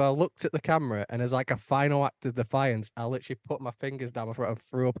 and I remember I looked at the camera, and as like a final act of defiance, I literally put my fingers down my throat and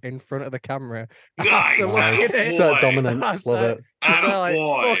threw up in front of the camera. Nice. Set dominance, love it. Like,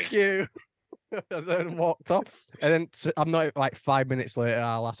 boy. fuck you. And then walked off. And then I'm not like 5 minutes later,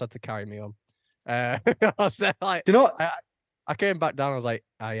 our lass had to carry me home. I was like, Do you know what? I came back down. I was like,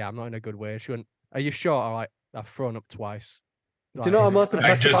 oh, yeah, I'm not in a good way. She went, are you sure? I'm like, I've thrown up twice. Do you know what I'm most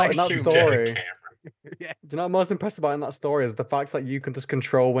impressed about in that story? Yeah. Do you know what I'm most impressed about in that story is the fact that you can just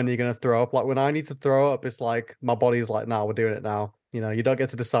control when you're going to throw up. Like when I need to throw up, it's like my body's like, no, we're doing it now. You know, you don't get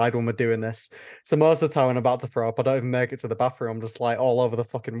to decide when we're doing this. So most of the time when I'm about to throw up, I don't even make it to the bathroom. I'm just like all over the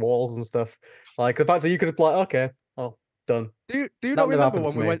fucking walls and stuff. Like the fact that you could have like, okay, oh, done. Do you not remember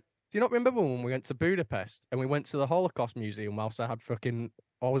when we went? Do you not remember when we went to Budapest and we went to the Holocaust Museum whilst I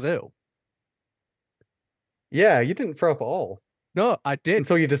was ill? Yeah, you didn't throw up at all. No, I did.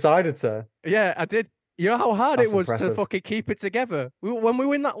 Until you decided to. Yeah, I did. You know how hard That's it was impressive. to fucking keep it together. When we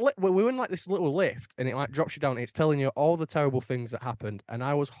were in we were in like this little lift, and it like drops you down. It's telling you all the terrible things that happened, and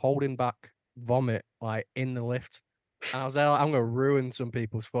I was holding back vomit like in the lift. And I was there, like, I'm gonna ruin some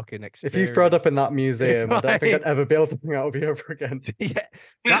people's fucking experience. If you throwed up in that museum, I don't think I'd ever be able to hang out with you ever again. Yeah,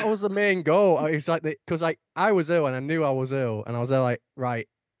 that was the main goal. It's like because like I was ill and I knew I was ill, and I was there like, right,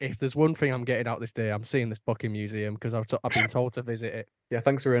 if there's one thing I'm getting out this day, I'm seeing this fucking museum because I've been told to visit it. Yeah,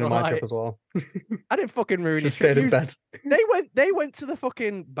 thanks for ruining my trip as well. I didn't fucking ruin it. Just stayed in bed. They went to the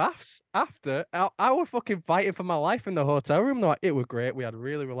fucking baths after. I was fucking fighting for my life in the hotel room. They're like, it was great. We had a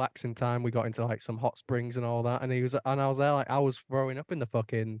really relaxing time. We got into like some hot springs and all that. And I was there like I was throwing up in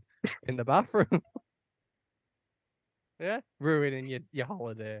the bathroom. Yeah, ruining your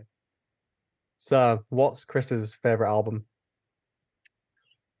holiday. So, what's Chris's favorite album?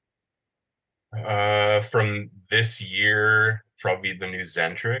 From this year, probably the new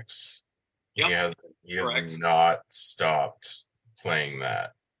Zentrix. Yep. He has not stopped playing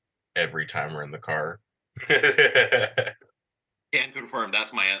that every time we're in the car. Can confirm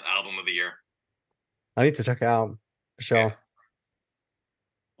that's my album of the year. I need to check it out for sure. Yeah.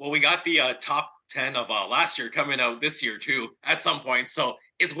 Well, we got the top 10 of last year coming out this year too at some point, so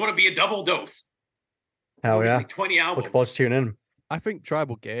it's going to be a double dose. Hell yeah! 20 albums. Look forward to tuning in. I think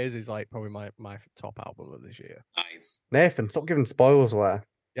Tribal Gaze is like probably my top album of this year. Nice. Nathan, stop giving spoilers away.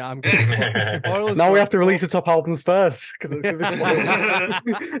 Yeah, I'm giving spoilers. Now we have to release the top albums first because it's gonna be spoilers.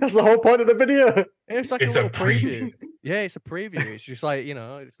 That's the whole point of the video. It's like a little preview. Yeah, it's a preview. It's just like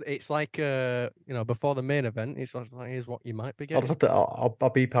it's like before the main event. It's like here's what you might be getting. I'll just have to.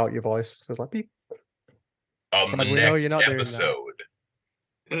 I'll beep out your voice. So it's like beep. On the next episode.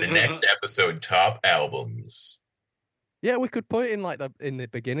 The next episode, top albums. Yeah, we could put it in like in the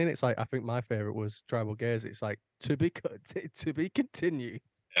beginning. It's like I think my favorite was Tribal Gaze. It's like to be continued.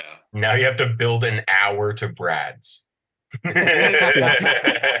 Yeah. Now you have to build an hour to Brad's.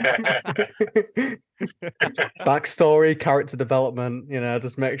 Backstory, character development.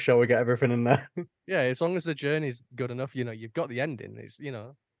 Just make sure we get everything in there. Yeah, as long as the journey's good enough, you've got the ending. It's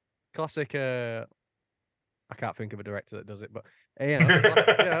classic. I can't think of a director that does it, but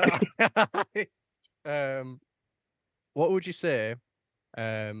what would you say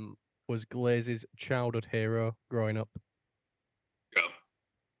was Glaze's childhood hero growing up?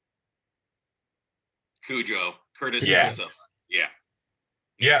 Cujo. Curtis Joseph. Yeah.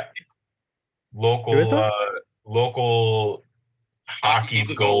 Yeah. Local hockey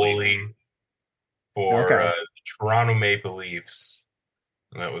goalie for Toronto Maple Leafs.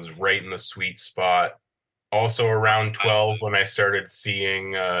 That was right in the sweet spot. Also around 12 when I started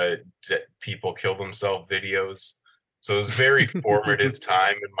seeing people kill themselves videos. So it was a very formative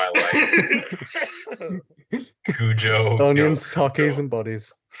time in my life. Cujo. Onions, hockeys, and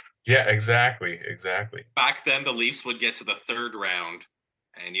bodies. Yeah, exactly. Back then, the Leafs would get to the third round,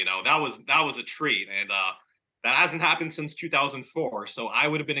 and that was a treat. And that hasn't happened since 2004. So I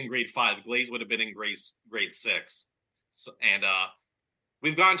would have been in grade 5. Glaze would have been in grade 6. So, and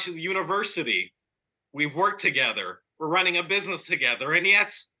we've gone to university. We've worked together. We're running a business together, and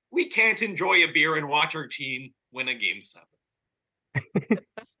yet we can't enjoy a beer and watch our team win a Game 7.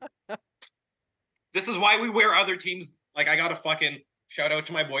 This is why we wear other teams. Like, I got to fucking shout out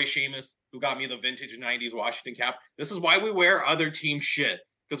to my boy Seamus. who got me the vintage 90s Washington cap. This is why we wear other team shit,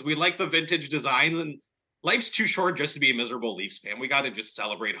 because we like the vintage designs, and life's too short just to be a miserable Leafs fan. We got to just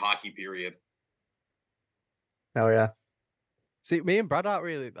celebrate hockey, period. Oh, yeah. See, me and Brad aren't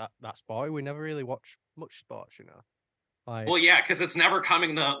really that sporty. We never really watch much sports, you know. Like, Well, yeah, because it's never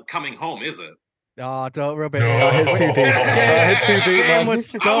coming home, is it? oh, don't rub it No. in. That hits too deep. That hit too deep, Game man.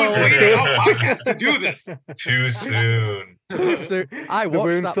 was I was stolen. waiting on podcast to do this. Too soon. Too soon. I The watched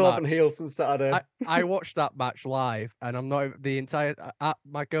wound's that still up and match. healed since Saturday. I watched that match live, and I'm not the entire.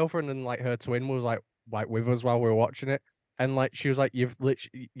 My girlfriend and like her twin was like with us while we were watching it, and like she was like,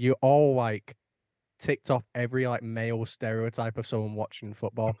 you all like ticked off every like male stereotype of someone watching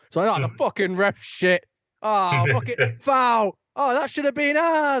football. So like, oh, the fucking ref shit. Oh, fucking foul. Oh, that should have been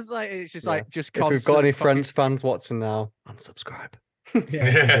ours. Like it's just like just. If we've got any constant French fans watching now, unsubscribe.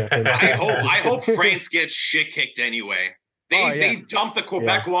 I hope France gets shit kicked anyway. They dumped the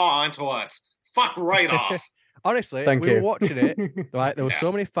Quebecois onto us. Fuck right off. Honestly, Thank we you. were watching it. Right, there were Yeah.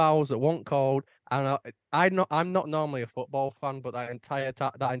 so many fouls that weren't called, and I'm not normally a football fan, but that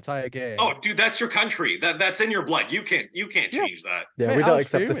entire game. Oh, dude, that's your country. That's in your blood. You can't Yeah. change that. Yeah, Mate, we I don't was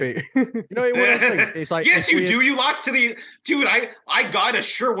accept fuming. defeat. You know, one of those things. It's like Yes, if you we- do. You lost to the dude. I got a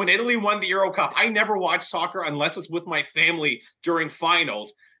shirt when Italy won the Euro Cup. I never watch soccer unless it's with my family during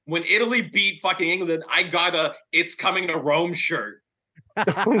finals. When Italy beat fucking England, I got a "It's Coming to Rome" shirt.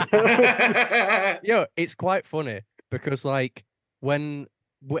 Yo, it's quite funny because like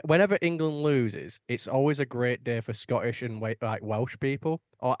whenever England loses, it's always a great day for Scottish and like Welsh people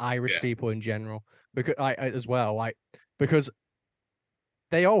or Irish Yeah. people in general, because as well, like because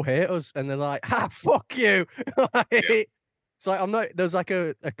they all hate us and they're like, "Ha, fuck you!" Like, it's like I'm not. There's like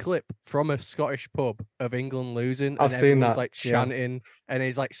a clip from a Scottish pub of England losing, I've and seen everyone's that, like yeah. chanting, and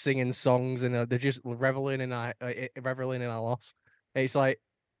he's like singing songs, and they're just reveling in our loss. It's like,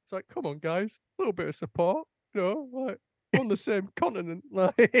 come on, guys, a little bit of support, you know, like on the same continent.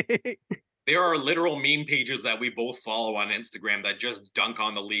 Like, There are literal meme pages that we both follow on Instagram that just dunk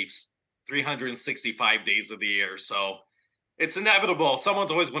on the Leafs 365 days of the year. So it's inevitable.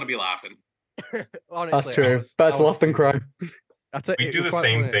 Someone's always going to be laughing. honestly, That's true. Better to laugh than cry. We do the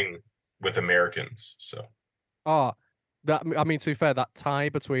same thing with Americans. So Oh, that I mean, to be fair, that tie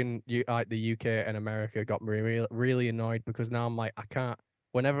between like the UK and America got me really annoyed because now I'm like, I can't.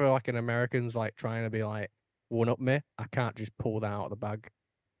 Whenever like an American's like trying to be like one up me, I can't just pull that out of the bag.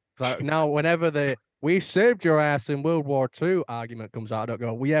 So now, whenever "we saved your ass in World War II" argument comes out, I don't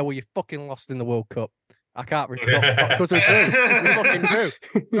go, "Well, yeah, well, you fucking lost in the World Cup." I can't because it's true. It's fucking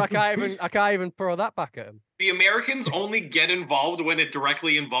true. So I can't even throw that back at him. The Americans only get involved when it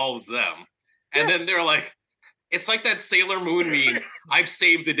directly involves them. And then they're like, it's like that Sailor Moon meme, "I've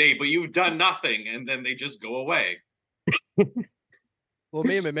saved the day, but you've done nothing." And then they just go away. Well,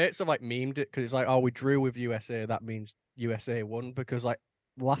 me and my mates have like memed it because it's like, "Oh, we drew with USA. That means USA won." Because like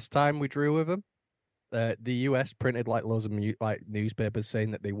last time we drew with them, the US printed like loads of like newspapers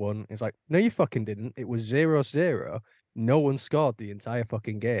saying that they won. It's like, no, you fucking didn't. It was 0-0. No one scored the entire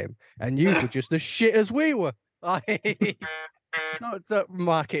fucking game, and you were just as shit as we were. Like, don't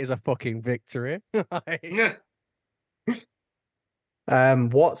mark it as a fucking victory. Like,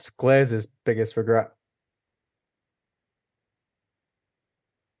 What's Glazer's biggest regret?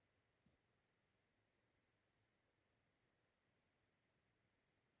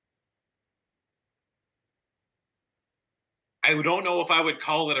 I don't know if I would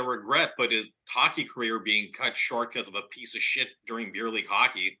call it a regret, but his hockey career being cut short because of a piece of shit during beer league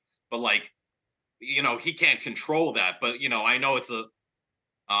hockey. But like, you know, he can't control that. But you know, I know it's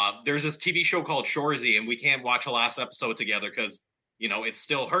there's this TV show called Shoresy, and we can't watch the last episode together because you know it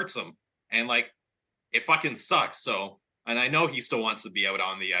still hurts him, and like it fucking sucks. So, and I know he still wants to be out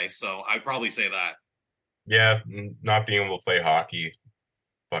on the ice, so I'd probably say that. yeah, not being able to play hockey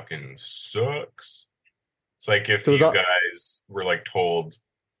fucking sucks. It's like if So you is that- guys were like told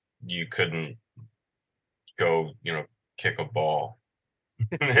you couldn't go, you know, kick a ball.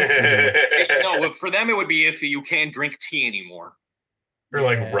 No, for them it would be if you can't drink tea anymore. Or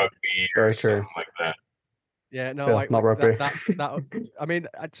like Yeah. rugby Very or true. something like that. yeah, no, Yeah, like not rugby. that. I mean,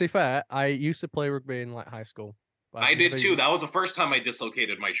 to be fair, I used to play rugby in like high school. But I I've did never- too. That was the first time I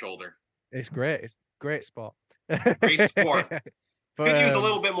dislocated my shoulder. It's great. It's a great sport. Great sport. But, Could use a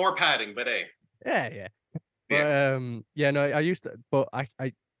little bit more padding, but hey. Yeah. But yeah, no, I used to, but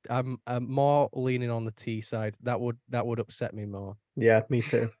I'm more leaning on the T side. That would upset me more Yeah, me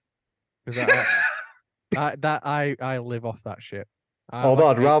too. because I live off that shit. I Although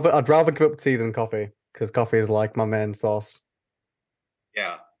like I'd rather give up tea than coffee because coffee is like my main sauce.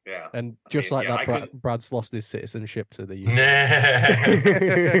 Yeah. Yeah. And just mean, like yeah, that, I couldn't- Brad's lost his citizenship to the UK.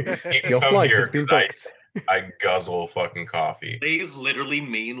 Nah. You can Your come flight here has been 'cause booked. I guzzle fucking coffee. Blaze literally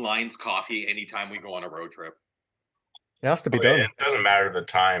mainlines coffee anytime we go on a road trip. It has to be Oh, done. It doesn't matter the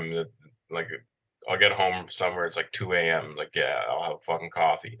time. Like, I'll get home somewhere. It's like 2 a.m. Like, yeah, I'll have fucking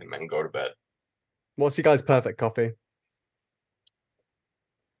coffee and then go to bed. What's your guys' perfect coffee?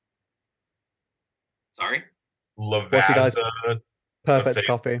 Sorry? What's your guys' Lavazza, perfect say-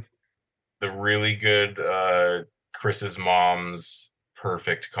 coffee? the really good Chris's mom's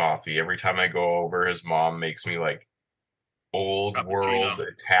perfect coffee. Every time I go over, his mom makes me like old Cappuccino. world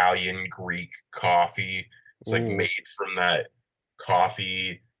Italian Greek coffee. It's like Ooh. made from that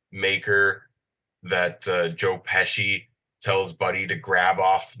coffee maker that Joe Pesci tells Buddy to grab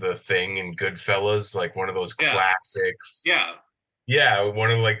off the thing in Goodfellas, like one of those Yeah. classic. Yeah,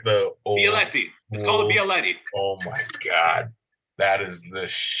 one of like the old. Bialetti. It's called a school- Bialetti. Oh my god, that is the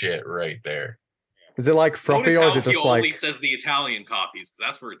shit right there. Is it like frothy Notice or how is it he just only like? says the Italian coffees, because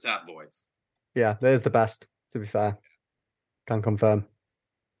that's where it's at, boys. Yeah, there's the best. To be fair, can confirm.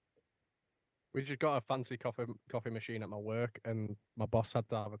 We just got a fancy coffee machine at my work, and my boss had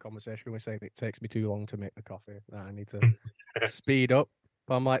to have a conversation with me saying it takes me too long to make the coffee. That I need to speed up.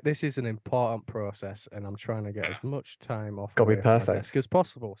 But I'm like, this is an important process, and I'm trying to get as much time off Gotta be away from my perfect. desk as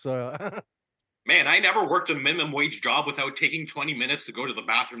possible. So Man, I never worked a minimum wage job without taking 20 minutes to go to the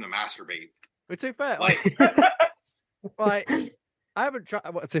bathroom to masturbate. but to be fair, Like, like I haven't tried.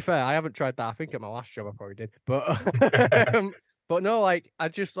 Well, to be fair, I haven't tried that. I think at my last job I probably did, but no, like I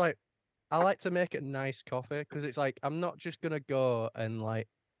just like I like to make a nice coffee because it's like I'm not just gonna go and like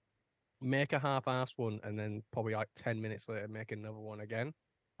make a half-assed one and then probably like 10 minutes later make another one again.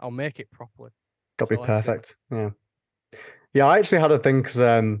 I'll make it properly. Gotta be So I like to- perfect. Yeah. Yeah, I actually had a thing because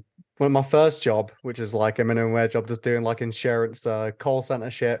when my first job, which is like a minimum wage job, just doing like insurance, call center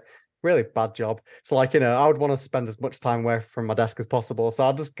shit, really bad job. So like, I would want to spend as much time away from my desk as possible. So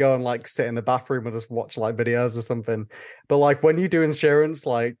I'd just go and like sit in the bathroom and just watch like videos or something. But like when you do insurance,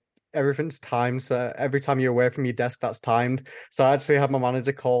 like everything's timed. So every time you're away from your desk, that's timed. So I actually had my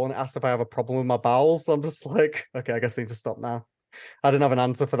manager call and asked if I have a problem with my bowels. So I'm just like, okay, I guess I need to stop now. I didn't have an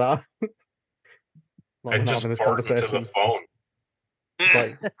answer for that. Not I when just having this fart into the conversation. phone. It's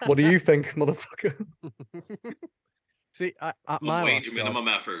like, what do you think, motherfucker? See, at my wage last minimum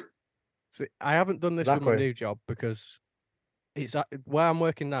job, effort. see, I haven't done this with my Exactly. new job because it's where I'm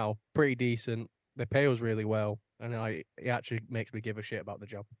working now. Pretty decent. They pay us really well, and it actually makes me give a shit about the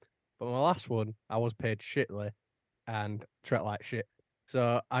job. But my last one, I was paid shitly and treated like shit.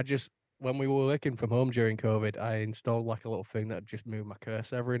 So when we were working from home during COVID, I installed like a little thing that just moved my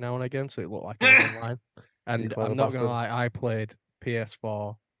cursor every now and again, so it looked like I was online. And clever I'm not bastard. gonna lie, I played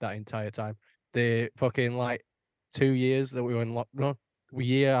PS4 that entire time. The fucking like 2 years that we were in lockdown,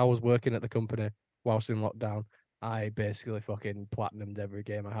 year I was working at the company whilst in lockdown, I basically fucking platinumed every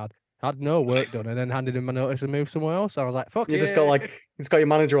game I had. Had no work Nice. done, and then handed in my notice and moved somewhere else. I was like, "Fuck You yeah!" just got your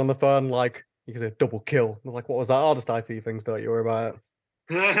manager on the phone, like you can say double kill. I was like, what was that? Oh, just IT things, don't you worry about it.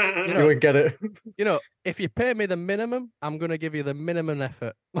 You know- won't get it. If you pay me the minimum, I'm gonna give you the minimum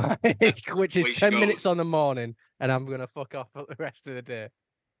effort, which is Way she 10 minutes goes. on the morning, and I'm gonna fuck off for the rest of the day.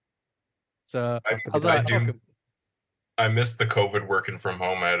 So to I be was done. like, I do- "Fuck 'em." I missed the COVID working from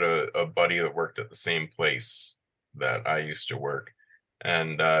home. I had a buddy that worked at the same place that I used to work,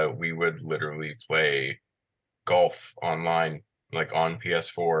 and we would literally play golf online, like on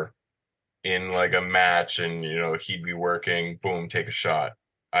PS4, in like a match, and he'd be working, boom, take a shot.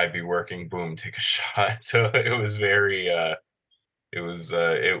 I'd be working, boom, take a shot. So it was very,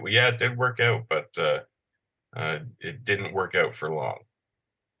 it did work out, but it didn't work out for long.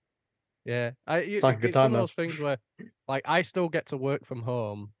 Yeah, It's like a good it's one time, of though. those things where, like, I still get to work from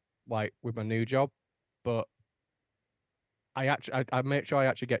home, like with my new job, but I make sure I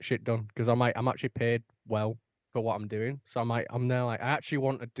actually get shit done because I'm actually paid well for what I'm doing. So I'm now like I actually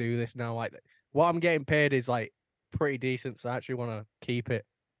want to do this now. Like what I'm getting paid is like pretty decent, so I actually want to keep it.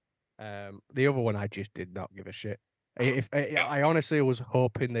 The other one I just did not give a shit. I honestly was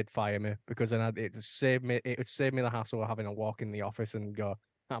hoping they'd fire me because then it would save me the hassle of having to walk in the office and go,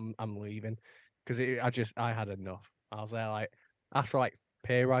 I'm leaving, because I had enough. I was there like asked for like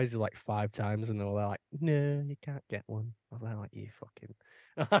pay rises like 5 times and they were like, no, you can't get one. I was there like, you fucking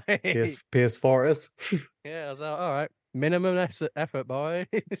PS4 is. yeah. I was like, all right, minimum effort, boys.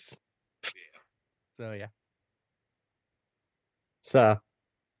 So yeah. So,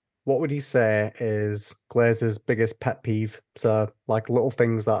 what would you say is Glazer's biggest pet peeve? So, like little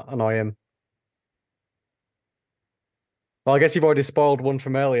things that annoy him. Well, I guess you've already spoiled one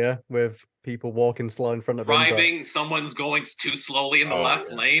from earlier with people walking slow in front of him. Driving, someone's going too slowly in the left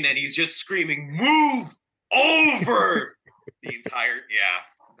yeah. lane, and he's just screaming, "Move over!" the entire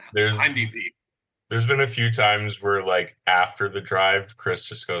I'm DP. There's been a few times where, like, after the drive, Chris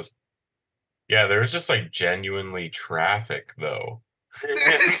just goes, "Yeah, there's just like genuinely traffic though."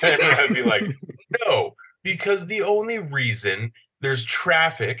 And I'd be like, "No, because the only reason there's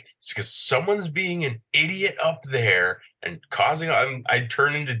traffic is because someone's being an idiot up there and causing." I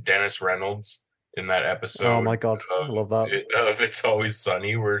turn into Dennis Reynolds in that episode. Oh my God, I love that. Of It's Always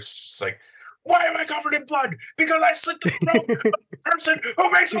Sunny, where it's just like, "Why am I covered in blood? Because I slit the throat of the person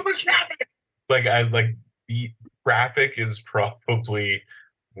who makes all the traffic." Like, traffic is probably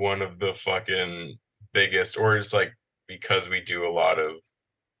one of the fucking biggest, or it's like, because we do a lot of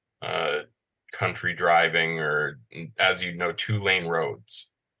country driving, or, as you know, 2-lane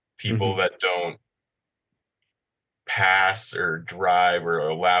roads, people that don't pass or drive or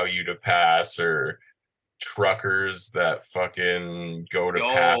allow you to pass, or truckers that fucking go to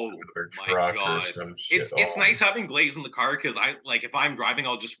pass another truck or some shit. It's nice having Glaze in the car, because if I'm driving,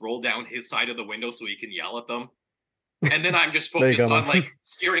 I'll just roll down his side of the window so he can yell at them. And then I'm just focused on like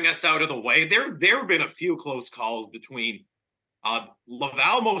steering us out of the way. There have been a few close calls between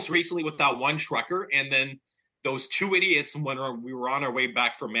Laval most recently with that one trucker, and then those two idiots when we were on our way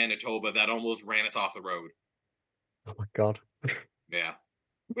back from Manitoba that almost ran us off the road. Oh my God. Yeah.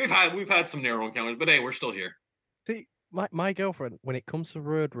 We've had some narrow encounters, but hey, we're still here. See, my girlfriend, when it comes to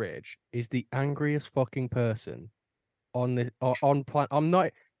road rage, is the angriest fucking person on planet. I'm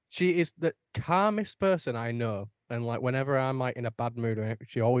not. She is the calmest person I know, and like whenever I'm like in a bad mood,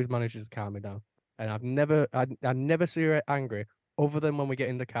 she always manages to calm me down. And I never see her angry, other than when we get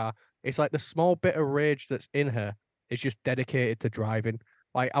in the car. It's like the small bit of rage that's in her is just dedicated to driving.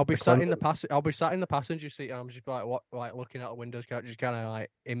 Like I'll be sat in the passenger seat, and I'm just like looking out the windows, just kind of like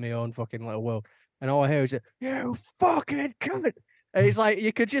in my own fucking little world. And all I hear is, "You fucking cunt!" And it's like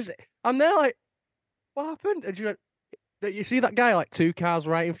you could just. I'm there like, "What happened?" And you see that guy like 2 cars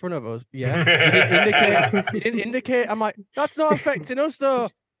right in front of us. Yeah, you didn't indicate. I'm like, "That's not affecting us though."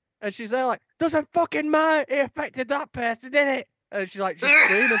 And she's there like, "Doesn't fucking matter. It affected that person, didn't it?" And she's like, just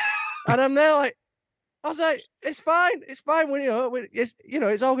screaming. And I'm there like, I was like, "It's fine. It's fine.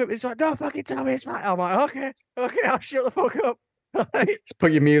 It's all good." It's like, "No, fucking tell me it's fine." I'm like, okay, I'll shut the fuck up. Just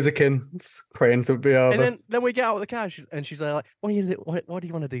put your music in, praying to be over. And then we get out of the car, and she's like, what do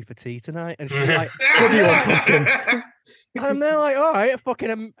you want to do for tea tonight? And she's like, "What do you want, pumpkin?" And they're like, "All right,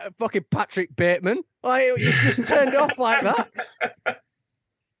 fucking Patrick Bateman. Like, you just turned off like that."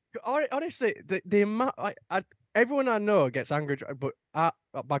 Honestly, the amount, everyone I know gets angry, but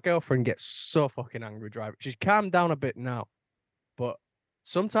my girlfriend gets so fucking angry driving. She's calmed down a bit now, but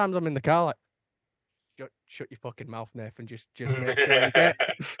sometimes I'm in the car like, shut your fucking mouth, Nathan. Just make sure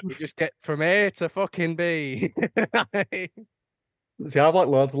you just get from A to fucking B. See, I have like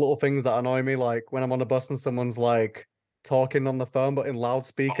loads of little things that annoy me, like when I'm on a bus and someone's like talking on the phone but in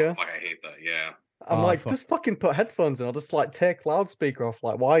loudspeaker. Oh, fuck, I hate that. Yeah. I'm like, just fucking put headphones in. I'll just like take loudspeaker off.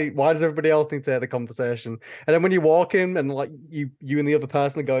 Like, why does everybody else need to hear the conversation? And then when you walk in and like you and the other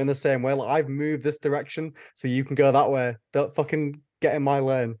person are going the same way, like I've moved this direction so you can go that way. Don't fucking get in my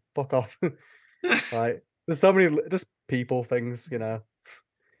lane. Fuck off. Like, there's so many just people things, you know.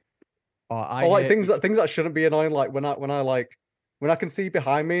 Or like things that shouldn't be annoying. Like when I can see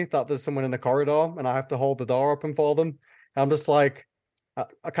behind me that there's someone in the corridor and I have to hold the door open for them. I'm just like,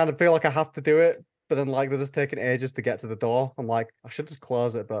 I kind of feel like I have to do it. But then, like, they're just taking ages to get to the door. I'm like, I should just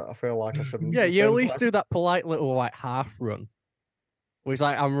close it, but I feel like I shouldn't. Yeah, you at least do that polite little, like, half run. Where it's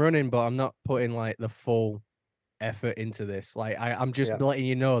like, I'm running, but I'm not putting, like, the full effort into this. Like, I'm just letting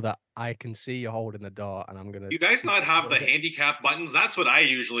you know that I can see you holding the door, and I'm going to... You guys not have the handicap buttons? That's what I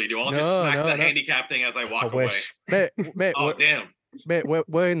usually do. I'll just smack the handicap thing as I walk away. Mate, oh, damn. Mate,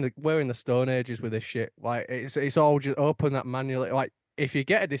 we're in the Stone Ages with this shit. Like, it's all just open that manually. Like, if you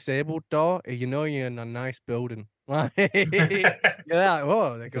get a disabled door, you know you're in a nice building. Like, you're like,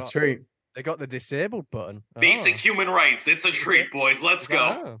 "Oh, it's a treat. They got the disabled button." Basic human rights. It's a treat, boys. Let's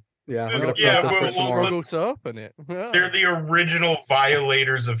go. Yeah, struggle to open it. They're the original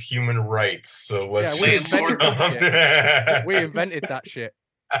violators of human rights. So let's we invented that shit.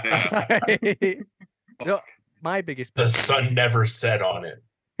 No, my biggest. The sun never set on it.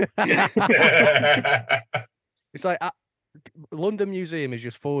 It's like London Museum is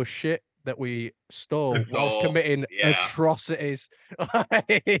just full of shit that we stole whilst committing atrocities.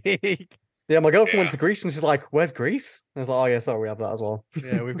 Yeah, my girlfriend went to Greece and she's like, "Where's Greece?" And I was like, "Oh yeah, sorry, we have that as well."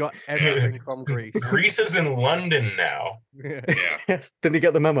 Yeah, we've got everything from Greece. Greece is in London now. Yeah. Yes. Didn't you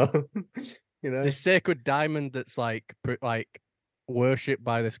get the memo? You know, this sacred diamond that's like worshipped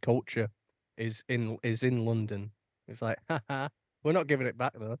by this culture is in London. It's like, haha, we're not giving it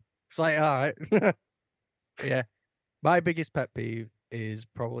back though. It's like, all right. Yeah. My biggest pet peeve is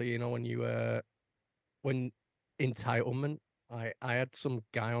probably, when entitlement. I had some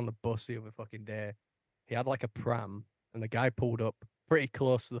guy on the bus the other fucking day. He had like a pram, and the guy pulled up pretty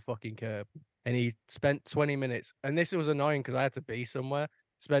close to the fucking curb, and he spent 20 minutes. And this was annoying because I had to be somewhere.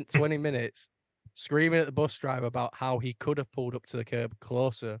 Spent 20 minutes screaming at the bus driver about how he could have pulled up to the curb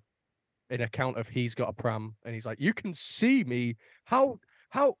closer, in account of he's got a pram, and he's like, "You can see me. How?"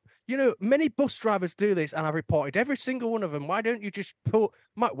 Many bus drivers do this, and I've reported every single one of them. Why don't you just why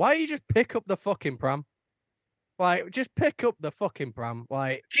don't you just pick up the fucking pram? Like, just pick up the fucking pram.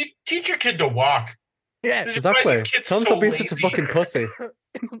 Like, teach your kid to walk. yeah, exactly. Don't stop being such a fucking pussy.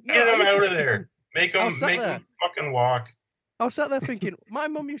 Get him out of there. Make him fucking walk. I was sat there thinking, my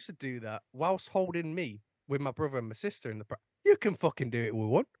mum used to do that whilst holding me with my brother and my sister in the pram. You can fucking do it with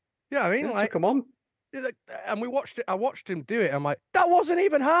one. You know what I mean? Yeah, like, come on. And we watched it. I watched him do it. I'm like, that wasn't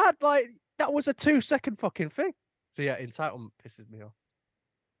even hard. Like, that was a 2-second fucking thing. So yeah, entitlement pisses me off.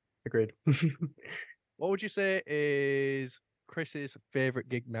 Agreed. What would you say is Chris's favorite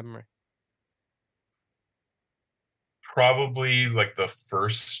gig memory? Probably like the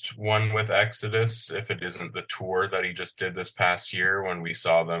first one with Exodus, if it isn't the tour that he just did this past year when we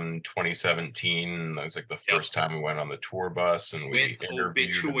saw them in 2017. That was like the first time we went on the tour bus and we with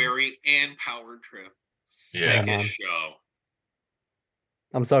interviewed Obituary and Power Trip. Yeah, Sickest show.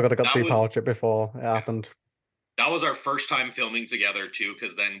 I'm so glad I got to see was- Power Trip before it happened. That was our first time filming together too,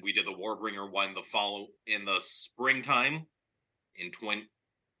 because then we did the Warbringer one in the springtime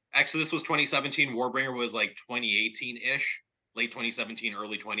Exodus was 2017. Warbringer was like 2018-ish, late 2017,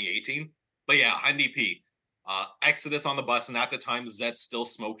 early 2018. But yeah, NDP. Exodus on the bus, and at the time, Zed still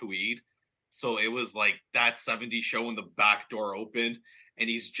smoked weed. So it was like that 70s show when the back door opened, and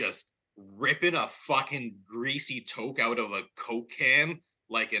he's just ripping a fucking greasy toke out of a Coke can,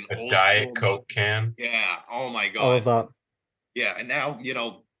 like an old Diet Coke can. Yeah. Oh my God. All of that. Yeah. And now,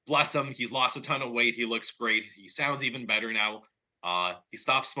 bless him, he's lost a ton of weight. He looks great. He sounds even better now. He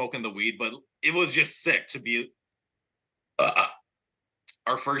stopped smoking the weed, but it was just sick to be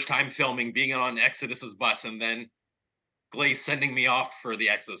our first time filming, being on Exodus's bus, and then Glaze sending me off for the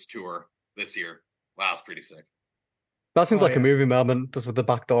Exodus tour this year. Wow, it's pretty sick. That seems like a movie moment, just with the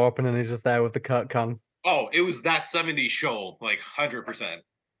back door open and he's just there with the Coke can. Oh, it was that 70s show, like 100%.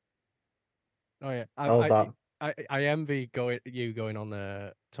 Oh yeah, I envy going on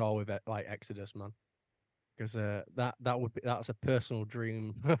the tour with like Exodus, man, because that's a personal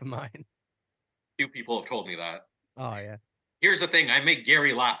dream of mine. Few people have told me that. Oh yeah. Here's the thing: I make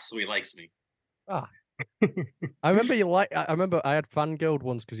Gary laugh, so he likes me. Ah. I remember I had fangirled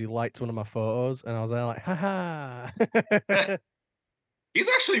once because you liked one of my photos, and I was there like, haha. He's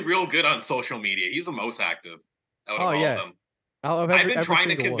actually real good on social media. He's the most active out of all of them. I've been trying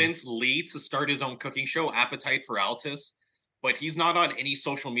to convince Lee to start his own cooking show, Appetite for Altus, but he's not on any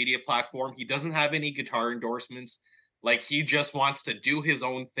social media platform. He doesn't have any guitar endorsements. Like, he just wants to do his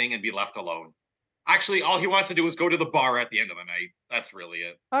own thing and be left alone. Actually, all he wants to do is go to the bar at the end of the night. That's really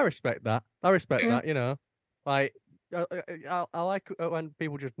it. I respect that. That, like, I like when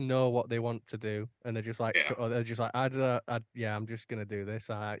people just know what they want to do, and they're just like, I'm just gonna do this.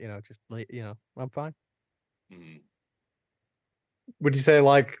 I'm fine. Mm-hmm. Would you say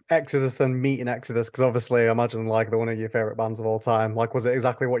like Exodus and Meeting Exodus? Because obviously, I imagine like they're one of your favorite bands of all time. Like, was it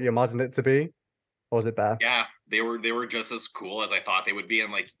exactly what you imagined it to be, or was it better? Yeah, they were just as cool as I thought they would be,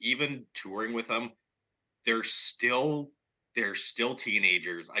 and like even touring with them, they're still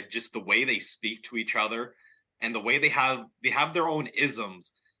teenagers. The way they speak to each other, and the way they have their own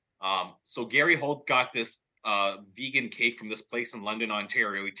isms. So Gary Holt got this vegan cake from this place in London,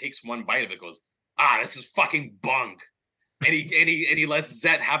 Ontario. He takes one bite of it, goes, this is fucking bunk. And he lets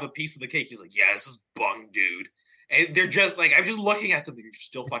Zet have a piece of the cake. He's like, yeah, this is bunk, dude. And they're just like, I'm just looking at them. They're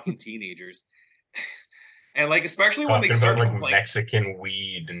still fucking teenagers. And like, especially when they start like Mexican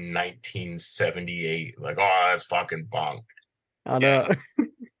weed in 1978, like, that's fucking bunk. I know.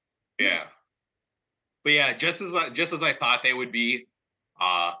 Yeah. But yeah, just as I thought they would be,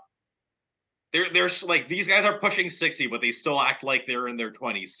 they're like, these guys are pushing 60, but they still act like they're in their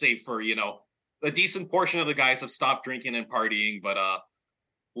 20s, save for, a decent portion of the guys have stopped drinking and partying, but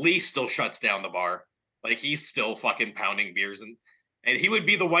Lee still shuts down the bar. Like, he's still fucking pounding beers, and he would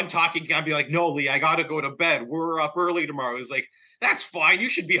be the one talking. I'd be like, no, Lee, I gotta go to bed. We're up early tomorrow. He's like, that's fine. You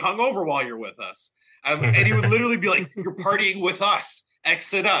should be hungover while you're with us. And he would literally be like, you're partying with us.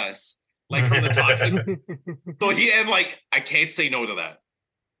 Exit us. Like, from the toxic. So I can't say no to that.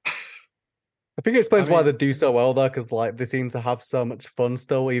 I think it explains why mean- they do so well though, because like they seem to have so much fun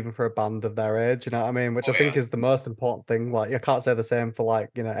still, even for a band of their age. You know what I mean? Which Oh, I think yeah. is the most important thing. Like, you can't say the same for like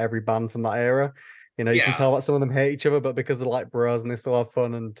every band from that era. You know, you can Yeah. tell that some of them hate each other, but because they're like bros and they still have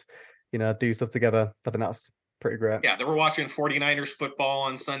fun and do stuff together, I think that's pretty great. Yeah, they were watching 49ers football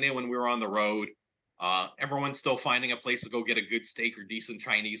on Sunday when we were on the road. Everyone's still finding a place to go get a good steak or decent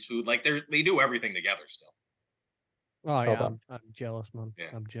Chinese food. Like they do everything together still. Oh yeah, that. I'm jealous, man. Yeah.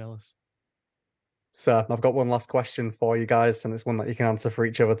 I'm jealous. So I've got one last question for you guys, and it's one that you can answer for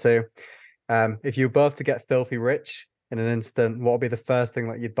each other too. If you were both to get filthy rich in an instant, what would be the first thing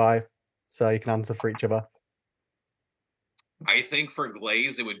that you'd buy? So you can answer for each other. I think for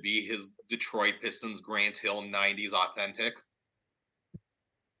Glaze, it would be his Detroit Pistons Grant Hill 90s authentic.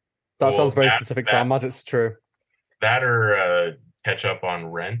 That Well, sounds very that- specific, so I that- imagine it's true. That or catch up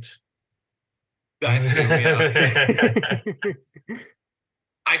on rent. That too, yeah.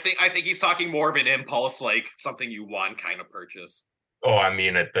 I think he's talking more of an impulse, like something you want kind of purchase. Oh, I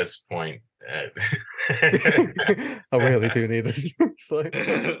mean, at this point, I really do need this. So,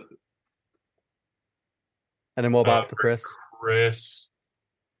 and then what about for Chris? Chris,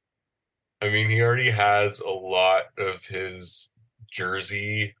 I mean, he already has a lot of his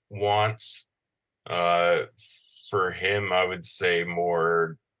jersey wants. For him, I would say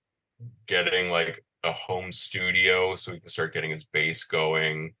more getting like a home studio so he can start getting his bass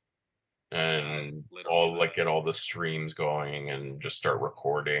going and get all the streams going and just start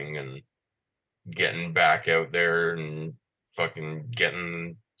recording and getting back out there and fucking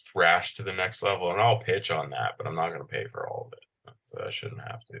getting thrashed to the next level. And I'll pitch on that, but I'm not going to pay for all of it. So I shouldn't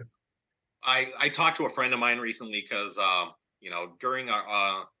have to. I talked to a friend of mine recently because during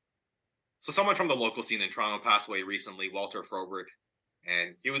our so someone from the local scene in Toronto passed away recently, Walter Frobrick,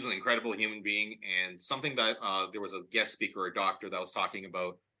 and he was an incredible human being. And something that there was a guest speaker, a doctor, that was talking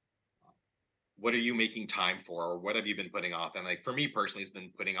about what are you making time for, or what have you been putting off? And like for me personally, it's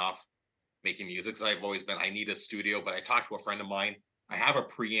been putting off making music because I've always been, I need a studio. But I talked to a friend of mine. I have a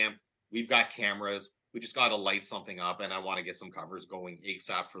preamp. We've got cameras. We just got to light something up, and I want to get some covers going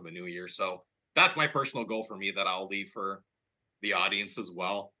ASAP for the new year. So that's my personal goal for me that I'll leave for the audience as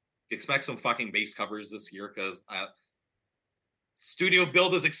well. Expect some fucking bass covers this year because studio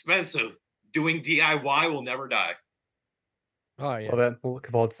build is expensive. Doing DIY will never die. Oh yeah. Love it. We're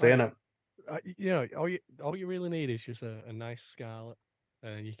looking forward to seeing it. All you really need is just a nice Scarlett,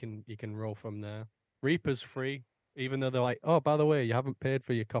 and you can roll from there. Reaper's free, even though they're like, oh, by the way, you haven't paid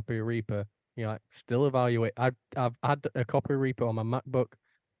for your copy of Reaper. You're like, still evaluate. I've had a copy of Reaper on my MacBook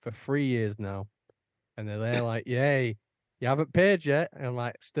for 3 years now, and they're there like, yay, you haven't paid yet. And I'm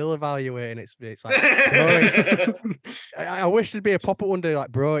like, still evaluating. It's like, bro, I wish there'd be a pop-up one day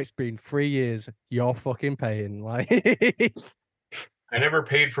like, bro, it's been 3 years. You're fucking paying. Like, I never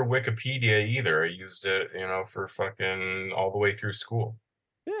paid for Wikipedia either. I used it, for fucking all the way through school.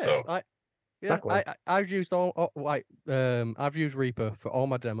 yeah, So exactly. I've used I've used Reaper for all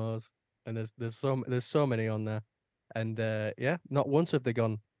my demos, and there's so many on there, and not once have they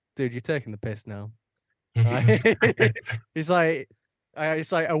gone, dude, you're taking the piss now. It's like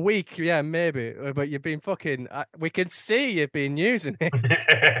a week, yeah, maybe, but you've been fucking. We can see you've been using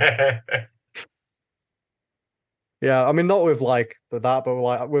it. Yeah, I mean, not with like that, but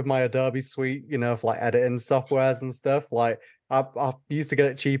like with my Adobe suite, for like editing softwares and stuff. Like I used to get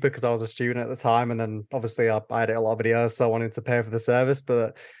it cheaper because I was a student at the time, and then obviously I edit a lot of videos, so I wanted to pay for the service.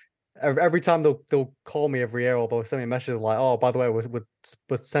 But every time they'll call me every year, or they'll send me a message like, "Oh, by the way, we're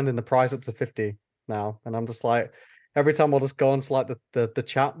sending the price up to 50 now," and I'm just like, every time I'll just go into like the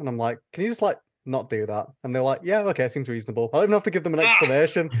chat, and I'm like, "Can you just like not do that?" And they're like, "Yeah, okay, it seems reasonable." I don't even have to give them an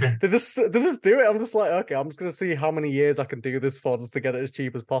explanation. They just do it. I'm just like, okay, I'm just gonna see how many years I can do this for just to get it as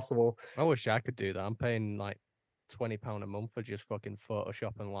cheap as possible. I wish I could do that. I'm paying like £20 a month for just fucking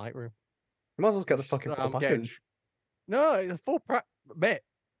Photoshop and Lightroom. You might as well just get the fucking full package. No, the full mate.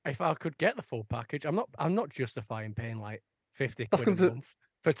 If I could get the full package, I'm not justifying paying like 50 quid a month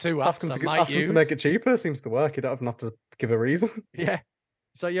for two apps. Ask them to make it cheaper. Seems to work. You don't even have to give a reason. Yeah.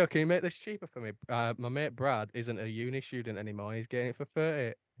 So, yo, can you make this cheaper for me? My mate Brad isn't a uni student anymore. He's getting it for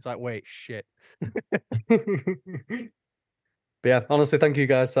 30. It's like, wait, shit. But yeah, honestly, thank you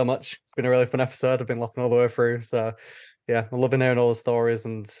guys so much. It's been a really fun episode. I've been laughing all the way through. So yeah, I'm loving hearing all the stories,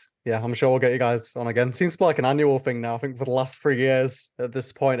 and yeah, I'm sure we'll get you guys on again. Seems to be like an annual thing now. I think for the last 3 years, at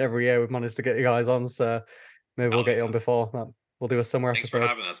this point, every year we've managed to get you guys on. So maybe we'll get you on before that. We'll do a summer Thanks episode. for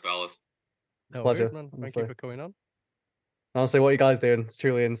having us, fellas. No Pleasure, worries, man. Thank honestly. you for coming on. Honestly, what you guys doing? It's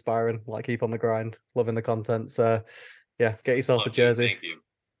truly inspiring. Like, keep on the grind. Loving the content. So yeah, get yourself a jersey. Thank you.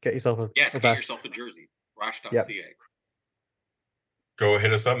 Get yourself a Yes, a get vest. yourself a jersey. Rash.ca. Yep. go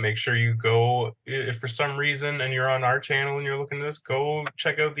hit us up. Make sure you go, if for some reason and you're on our channel and you're looking at this, go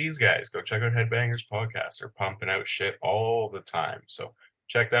check out these guys. Go check out Headbangers Podcast. They're pumping out shit all the time. So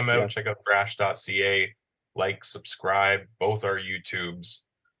check them out. Yeah. Check out thrash.ca. Like, subscribe, both our YouTubes,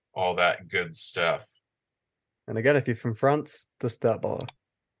 all that good stuff. And again, if you're from France, just start by.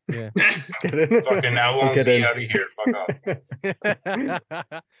 Yeah. Kidding. Fucking Allons-y out of here. Fuck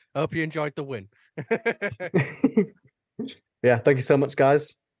off. Hope you enjoyed the win. Yeah, thank you so much,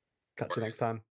 guys. Catch you next time.